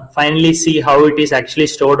finally see how it is actually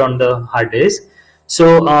stored on the hard disk.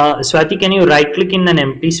 So Swati, can you right click in an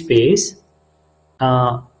empty space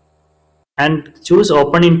and choose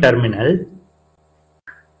open in terminal.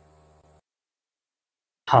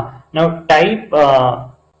 Now type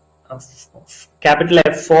capital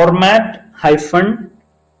F format hyphen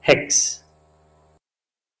hex,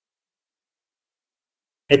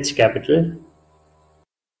 H capital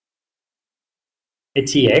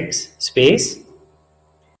HEX space,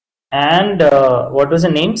 and what was the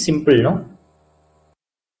name? Simple, no?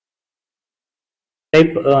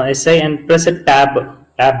 Type SI and press a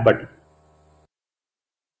tab button.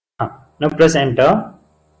 Now press enter.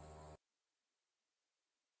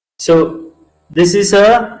 So this is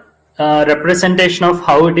a representation of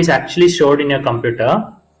how it is actually stored in your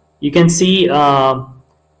computer. You can see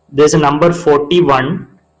there's a number 41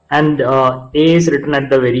 and A is written at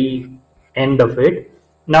the very end of it.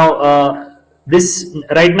 Now this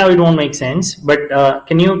right now it won't make sense, but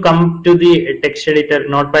can you come to the text editor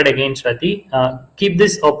Notepad again, Swati? Keep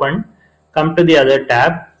this open, come to the other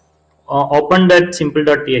tab, open that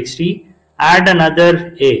simple.txt, add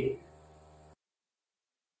another A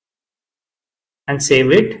and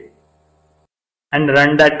save it and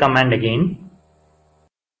run that command again.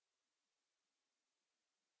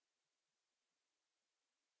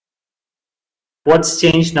 What's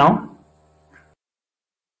changed now?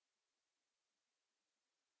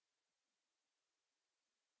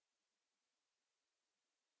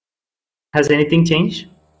 Has anything changed?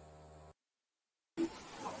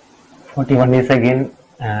 41 is again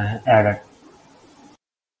added.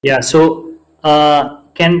 Yeah. So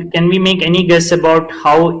can we make any guess about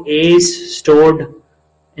how A is stored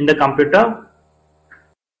in the computer?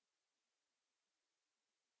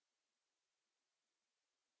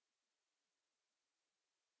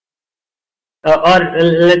 Or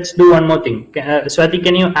let's do one more thing. Swati,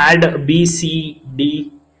 can you add B, C,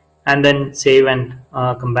 D, and then save and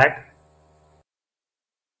come back?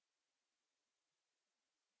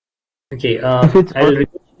 Okay. If it's I'll.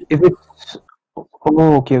 if it's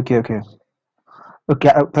oh, okay.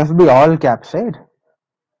 Okay, preferably all caps, right?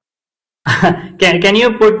 Can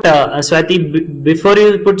you put Swati, before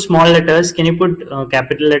you put small letters, can you put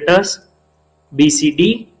capital letters B, C,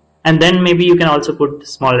 D, and then maybe you can also put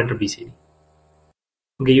small letter B, C, D.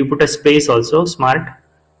 Okay, you put a space also. Smart.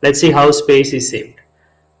 Let's see how space is saved.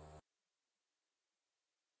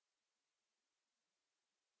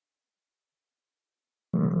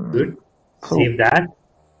 Good. So Save that.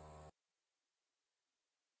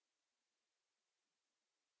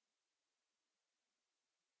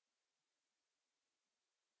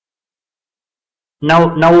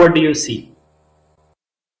 Now what do you see?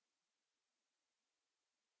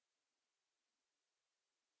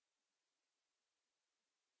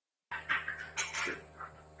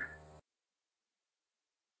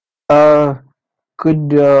 uh, could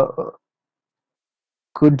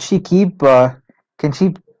could she keep can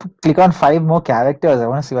she click on 5 more characters? I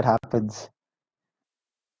want to see what happens.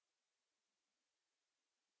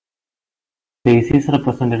 Space is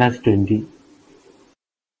represented as 20.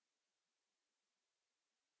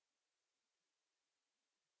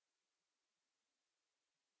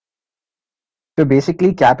 So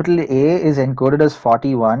basically, capital A is encoded as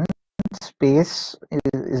 41, space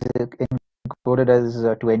is encoded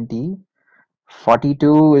as 20,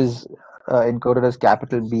 42 is encoded as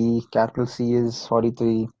capital B, capital C is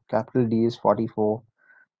 43, capital D is 44,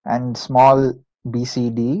 and small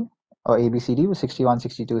BCD or ABCD was 61,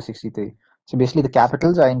 62, 63. So basically, the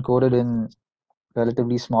capitals are encoded in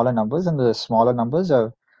relatively smaller numbers, and the smaller numbers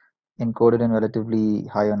are encoded in relatively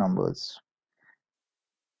higher numbers.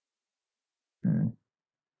 Hmm.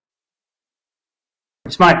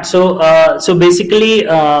 Smart. So so basically,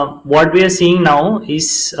 what we are seeing now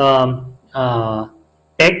is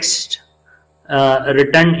text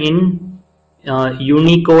written in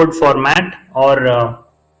Unicode format, or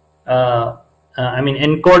I mean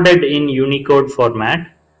encoded in Unicode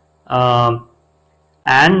format,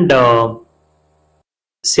 and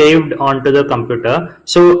saved onto the computer.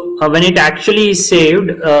 So when it actually is saved,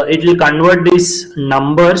 it will convert these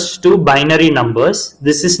numbers to binary numbers.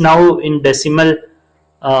 This is now in decimal.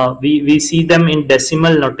 We see them in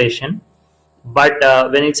decimal notation, but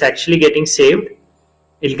when it's actually getting saved,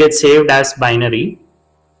 it'll get saved as binary.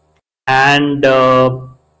 And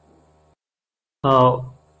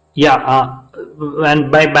yeah,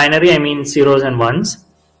 and by binary I mean zeros and ones,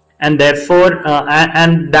 and therefore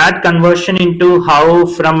and that conversion into how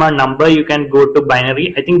from a number you can go to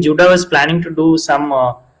binary. I think Judah was planning to do some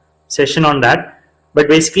session on that, but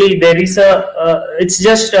basically there is a it's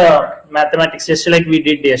just mathematics, just like we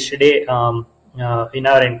did yesterday in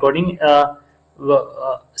our encoding.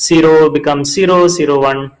 0 becomes 0, 0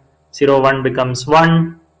 1, 0 1 becomes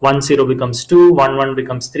 1, 1 0 becomes 2, 1 1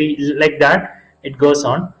 becomes 3, like that it goes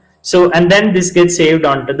on. So and then this gets saved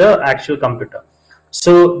onto the actual computer.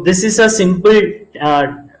 So this is a simple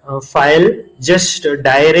file, just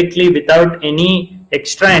directly without any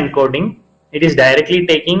extra encoding. It is directly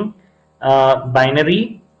taking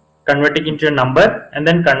binary, converting into a number, and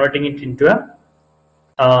then converting it into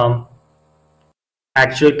a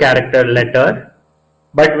actual character letter.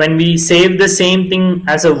 But when we save the same thing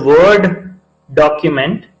as a Word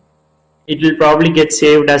document, it will probably get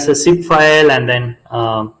saved as a zip file, and then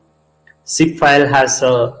zip file has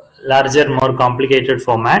a larger, more complicated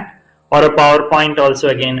format, or a PowerPoint also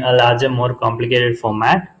again a larger, more complicated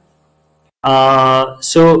format.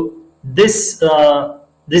 So this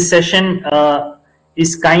this session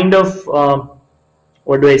is kind of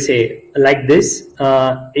what do I say, like this.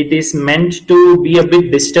 It is meant to be a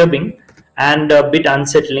bit disturbing and a bit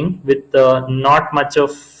unsettling, with not much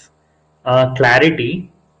of clarity,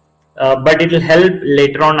 but it will help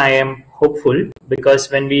later on, I am hopeful, because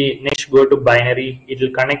when we next go to binary, it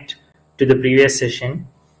will connect to the previous session,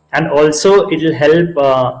 and also it will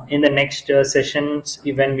help in the next sessions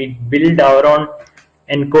when we build our own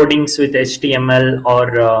encodings with HTML,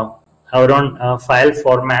 or our own file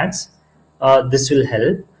formats. This will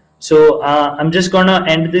help. So I'm just gonna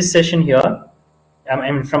end this session here.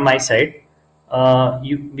 I mean, from my side,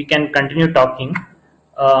 we can continue talking.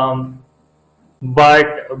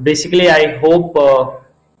 But basically I hope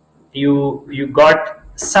you got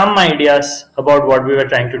some ideas about what we were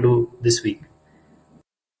trying to do this week.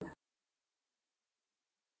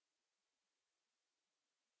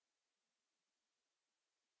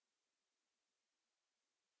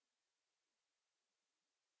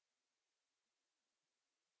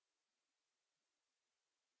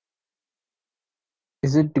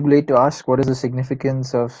 Is it too late to ask what is the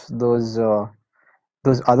significance of those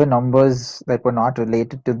other numbers that were not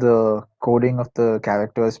related to the coding of the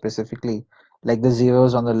characters specifically, like the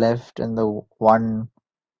zeros on the left and the 1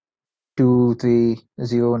 2 3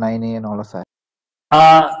 0 9 a and all of that?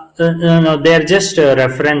 No, they're just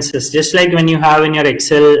references. Just like when you have in your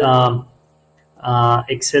Excel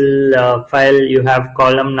file, you have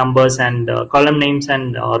column numbers and column names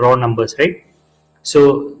and row numbers, right?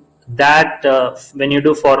 So that when you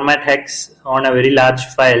do format hex on a very large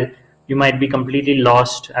file, you might be completely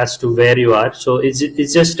lost as to where you are. So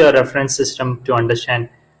it's just a reference system to understand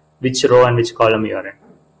which row and which column you are in.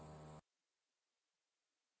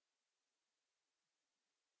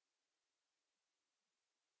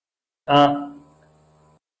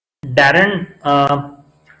 Darren,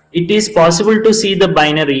 it is possible to see the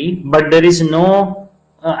binary, but there is no.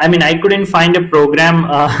 I mean, I couldn't find a program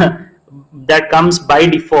that comes by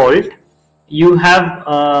default. You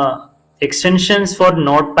have extensions for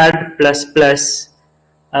Notepad++,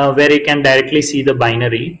 where you can directly see the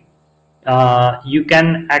binary. You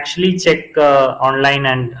can actually check online,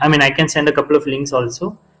 and I mean, I can send a couple of links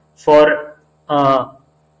also for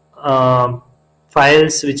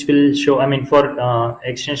files which will show, I mean, for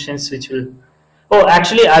extensions which will. Oh,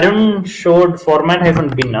 actually, Arun showed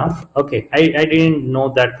format-bin. Okay, I didn't know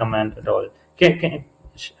that command at all.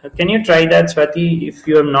 Can you try that, Swati, if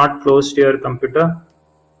you have not closed your computer?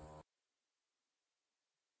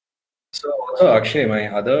 So also actually my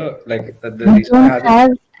other the I reason I don't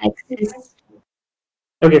have have access.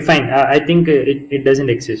 Okay, fine. I think it doesn't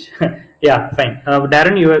exist. Yeah, fine.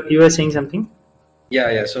 Darren, you were saying something?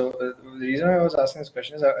 Yeah. So the reason I was asking this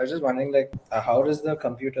question is I was just wondering how does the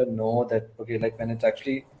computer know that, okay, like when it's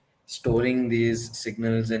actually storing these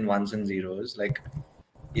signals in ones and zeros, like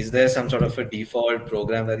is there some sort of a default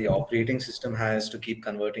program that the operating system has to keep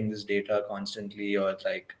converting this data constantly, or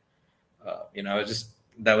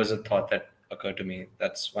that was a thought that occurred to me.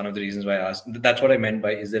 That's one of the reasons why I asked. That's what I meant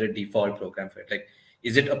by, is there a default program for it? Like,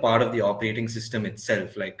 is it a part of the operating system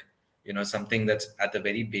itself? Like, something that's at the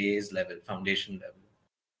very base level, foundation level.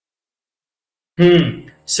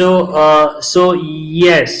 So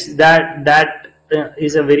yes, that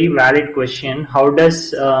is a very valid question. How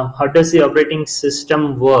does the operating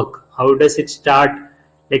system work? How does it start?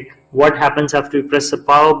 Like, what happens after you press the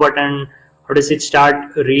power button? How does it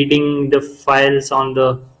start reading the files on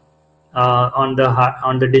the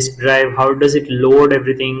disk drive? How does it load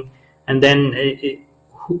everything? And then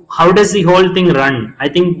how does the whole thing run? I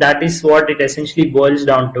think that is what it essentially boils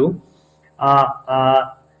down to.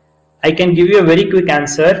 I can give you a very quick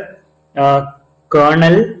answer.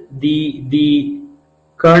 Kernel, the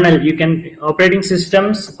kernel, you can operating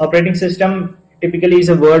system typically is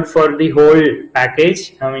a word for the whole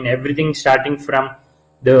package. I mean, everything starting from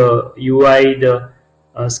the UI, the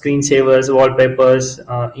screensavers, wallpapers,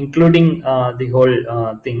 including the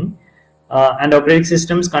whole thing. And operating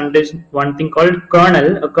systems contain one thing called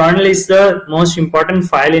kernel. A kernel is the most important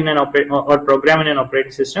file in an or program in an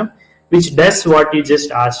operating system, which does what you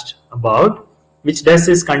just asked about, which does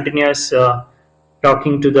is continuous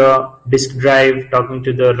talking to the disk drive, talking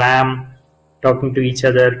to the RAM, talking to each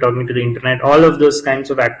other, talking to the internet, all of those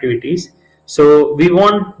kinds of activities. So we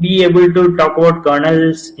won't be able to talk about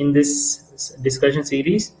kernels in this discussion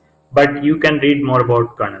series, but you can read more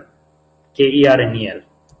about kernel, KERNEL.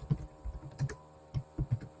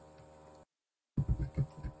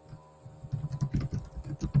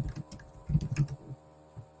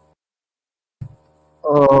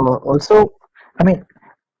 Also, I mean,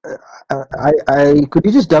 I could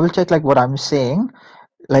you just double check like what I'm saying?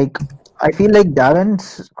 Like, I feel like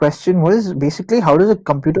Darren's question was basically how does a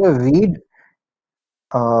computer read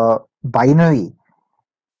binary,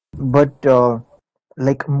 but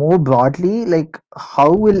like more broadly, like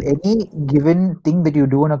how will any given thing that you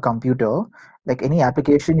do on a computer, like any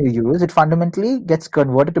application you use, it fundamentally gets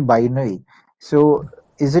converted to binary. So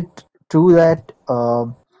is it true that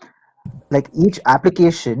like each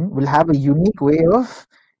application will have a unique way of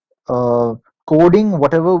uh, coding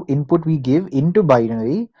whatever input we give into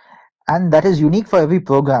binary, and that is unique for every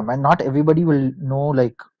program, and not everybody will know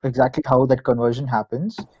like exactly how that conversion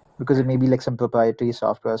happens, because it may be like some proprietary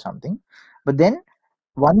software or something. But then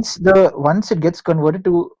once it gets converted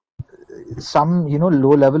to some low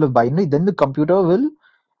level of binary, then the computer will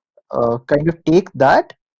kind of take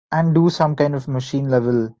that and do some kind of machine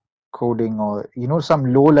level coding, or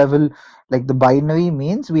some low level, like the binary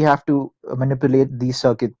means we have to manipulate these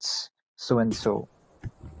circuits so and so.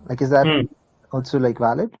 Like, is that also like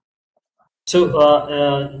valid?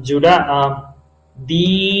 So, Judah,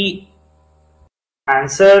 the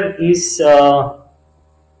answer is a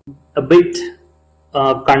bit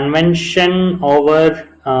convention over.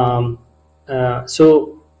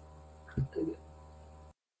 So,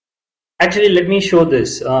 actually, let me show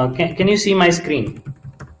this. Can you see my screen?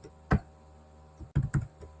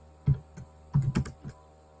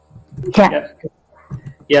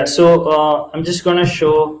 Yeah. So I'm just gonna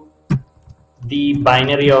show the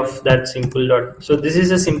binary of that simple dot. So this is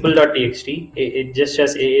a simple.txt. It just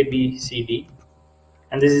has A, B, C, D,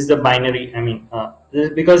 and this is the binary. I mean,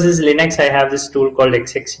 because this is Linux, I have this tool called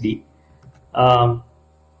XXD.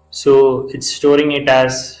 So it's storing it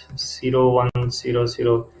as 0, 1, 0,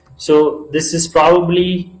 0. So this is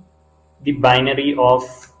probably the binary of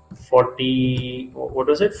 40. What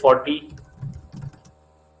was it? 40.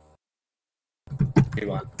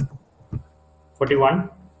 41.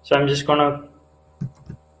 So I'm just gonna.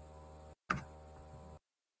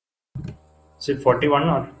 Is it 41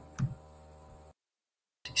 or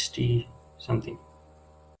 60 something?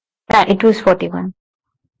 Yeah, it was 41.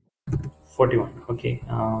 41. Okay.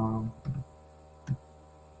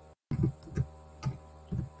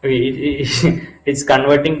 Okay. It's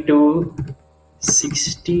converting to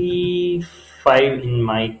 65 in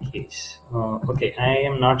my case. Okay. I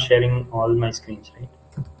am not sharing all my screens, right?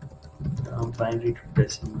 Binary to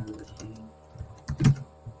decimal.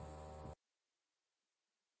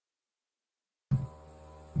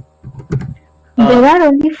 There are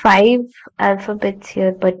only 5 alphabets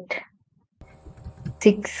here, but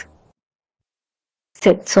 6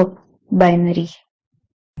 sets of binary.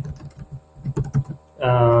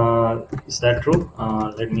 Is that true?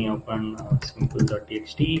 Let me open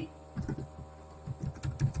simple.txt.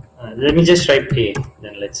 Let me just write A,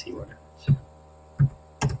 then let's see what happens.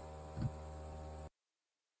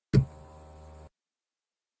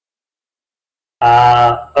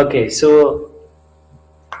 Okay, so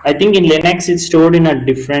I think in Linux it's stored in a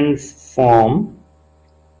different form.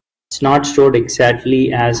 It's not stored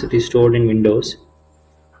exactly as it is stored in Windows.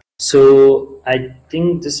 So I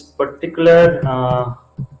think this particular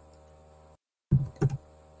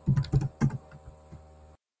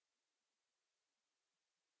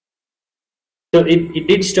so it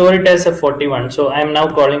did store it as a 41. So I am now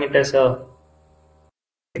calling it as a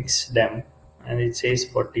xdem, and it says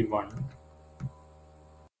 41.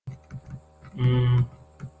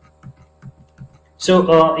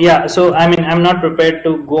 So yeah, so I mean, I'm not prepared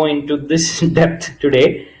to go into this depth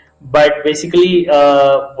today, but basically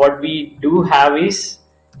what we do have is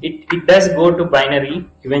it does go to binary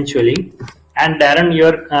eventually. And Darren,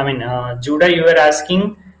 Judah, you were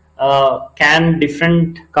asking, can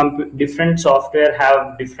different software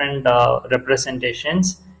have different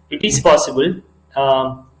representations? It is possible.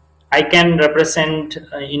 I can represent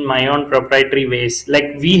in my own proprietary ways.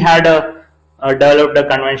 Like we had developed a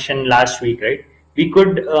convention last week, right? We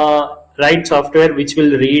could write software which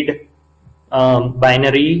will read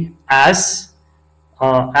binary as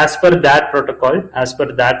per that protocol, as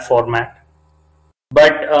per that format.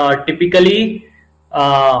 But typically,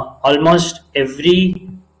 almost every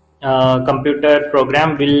computer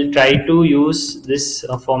program will try to use this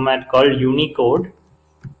format called Unicode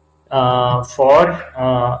for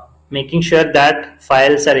making sure that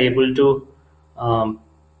files are able to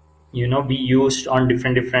be used on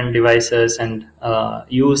different devices and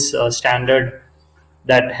use a standard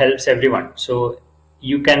that helps everyone. So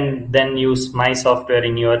you can then use my software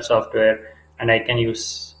in your software, and I can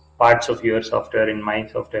use parts of your software in my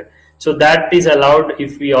software. So that is allowed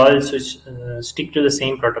if we all stick to the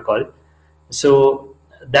same protocol. So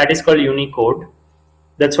that is called Unicode.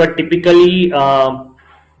 That's what typically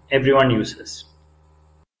everyone uses.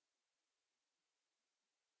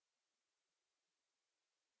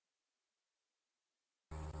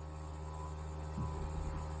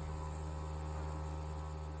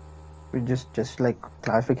 Just like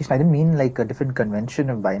clarification, I didn't mean like a different convention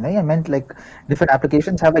of binary. I meant like different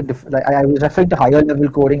applications have like I was referring to higher level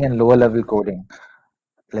coding and lower level coding.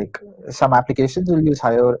 Like some applications will use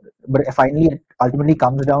higher, but finally it ultimately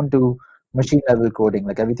comes down to machine level coding.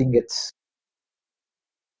 Like everything gets.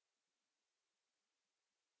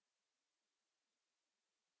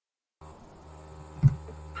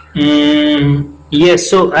 Yes,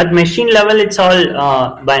 so at machine level it's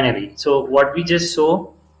all binary. So what we just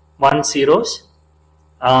saw, 1 zeros.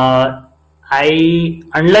 Unless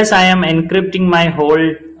I am encrypting my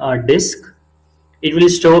whole disk, it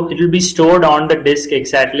will be stored on the disk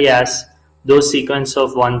exactly as those sequence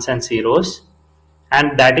of ones and zeros.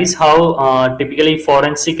 And that is how typically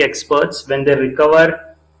forensic experts, when they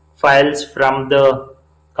recover files from the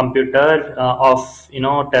computer of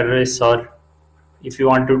terrorists, or if you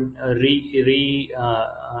want to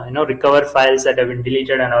recover files that have been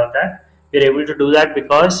deleted and all that, we're able to do that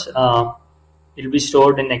because it will be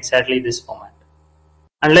stored in exactly this format,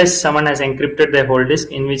 unless someone has encrypted their whole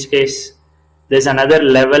disk, in which case there's another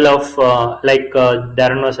level of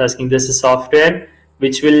Darren was asking, this is software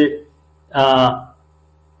which will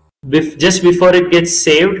just before it gets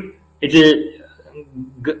saved, it will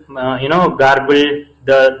garble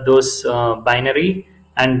those binary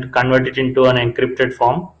and convert it into an encrypted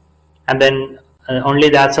form, and then only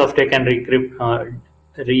that software can decrypt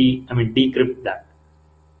that.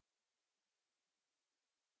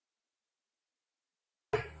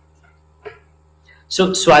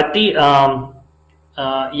 So Swati,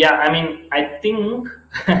 I think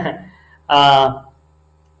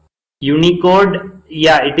Unicode,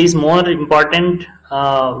 it is more important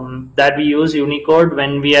that we use Unicode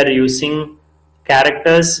when we are using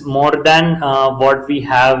characters more than what we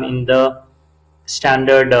have in the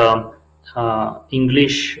standard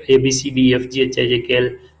English A B C D F G H I J K L,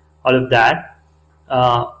 all of that.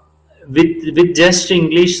 With just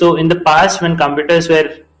English, so in the past when computers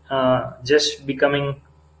were just becoming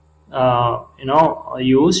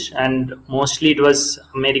used, and mostly it was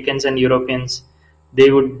Americans and Europeans, they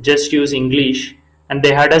would just use English, and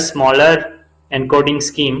they had a smaller encoding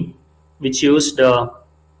scheme which used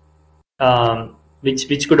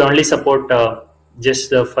which could only support just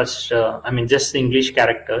the first just the English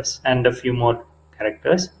characters and a few more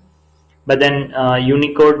characters. But then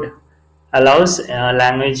Unicode allows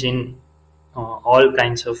language in all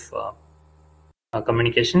kinds of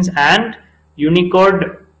communications, and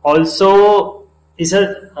Unicode also is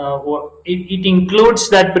it includes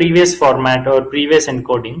that previous format or previous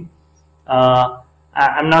encoding.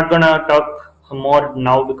 I'm not going to talk more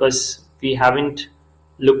now because we haven't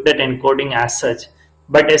looked at encoding as such,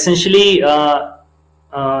 but essentially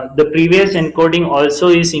the previous encoding also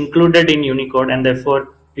is included in Unicode, and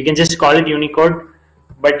therefore we can just call it Unicode.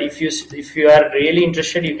 But if you are really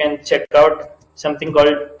interested, you can check out something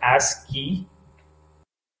called ASCII,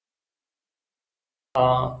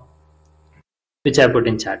 which I put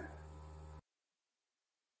in chat.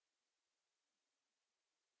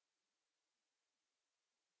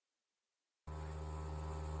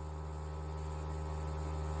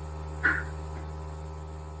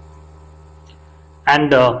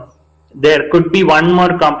 And there could be one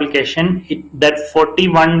more complication. That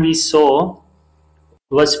 41 we saw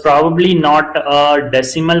was probably not a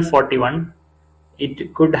decimal 41.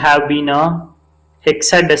 It could have been a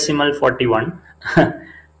hexadecimal 41.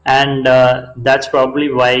 And that's probably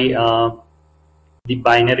why the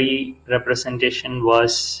binary representation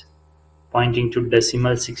was pointing to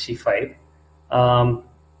decimal 65.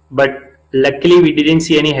 But luckily we didn't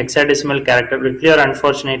see any hexadecimal character. Luckily or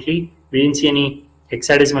unfortunately, we didn't see any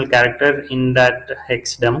hexadecimal character in that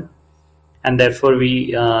hexdem, and therefore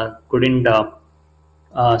we couldn't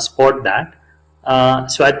spot that.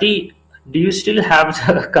 Swati, do you still have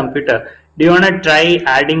the computer? Do you want to try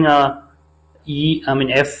adding a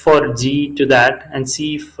F for G to that and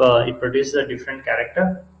see if it produces a different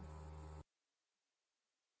character?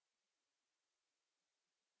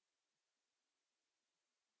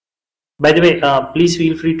 By the way, please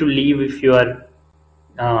feel free to leave if you are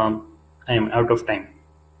I am out of time.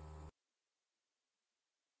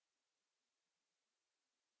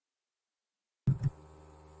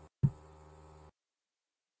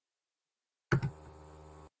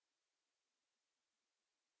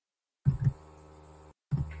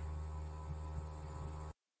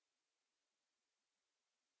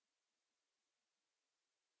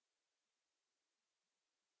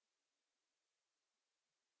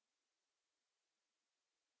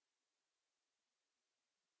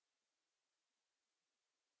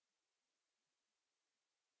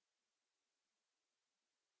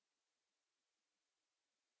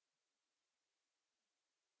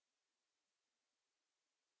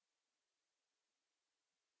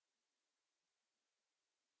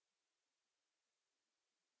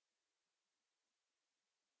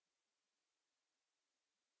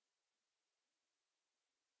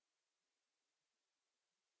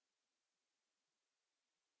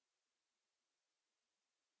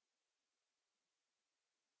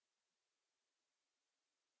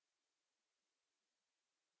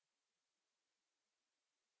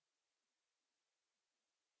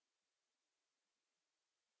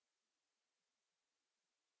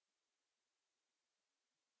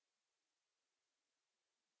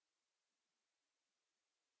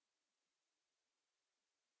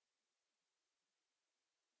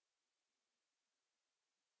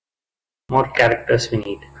 more characters we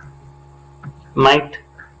need. Might,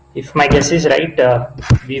 if my guess is right,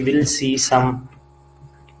 we will see some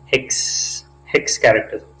hex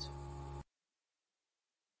characters.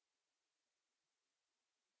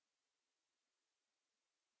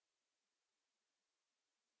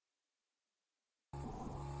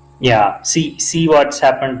 Yeah, see what's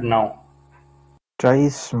happened now. Try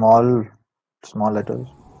small letters.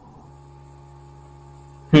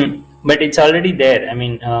 But it's already there. I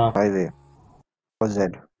mean, By the way, for Z.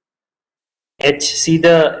 H. See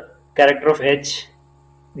the character of H.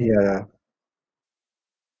 Yeah.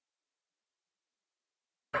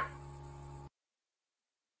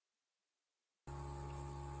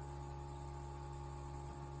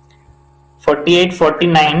 48,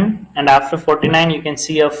 49, and after 49 you can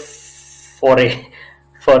see a 4A,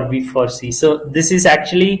 4B, 4C. So this is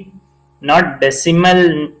actually not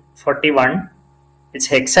decimal 41, it's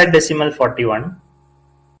hexadecimal 41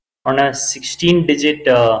 on a 16-digit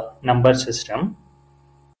number system,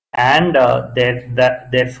 and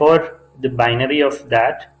therefore the binary of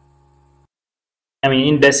that, I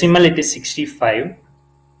mean in decimal it is 65,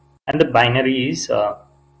 and the binary is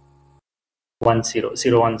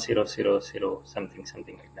 10010000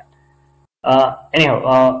 something like that.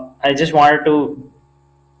 Anyhow, I just wanted to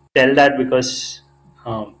tell that because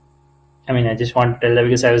I just want to tell that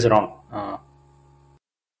because I was wrong.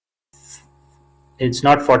 It's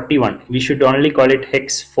not 41. We should only call it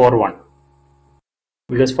hex 41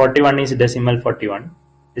 because 41 is decimal 41.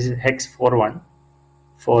 This is hex 41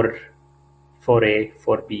 for 4A,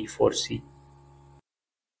 4B, 4C.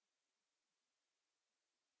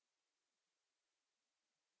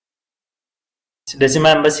 It's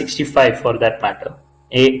decimal number 65 for that matter.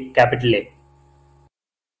 A, capital A.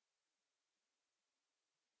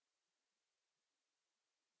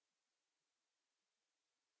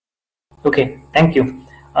 Okay, thank you.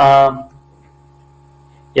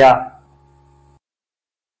 Yeah.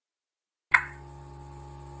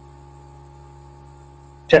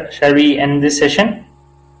 Shall we end this session?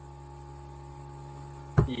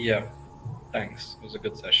 Yeah, thanks. It was a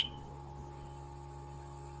good session.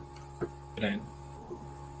 Good night.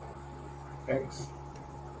 Thanks.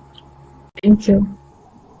 Thank you.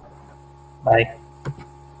 Bye.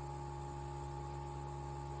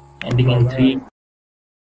 Ending in 3.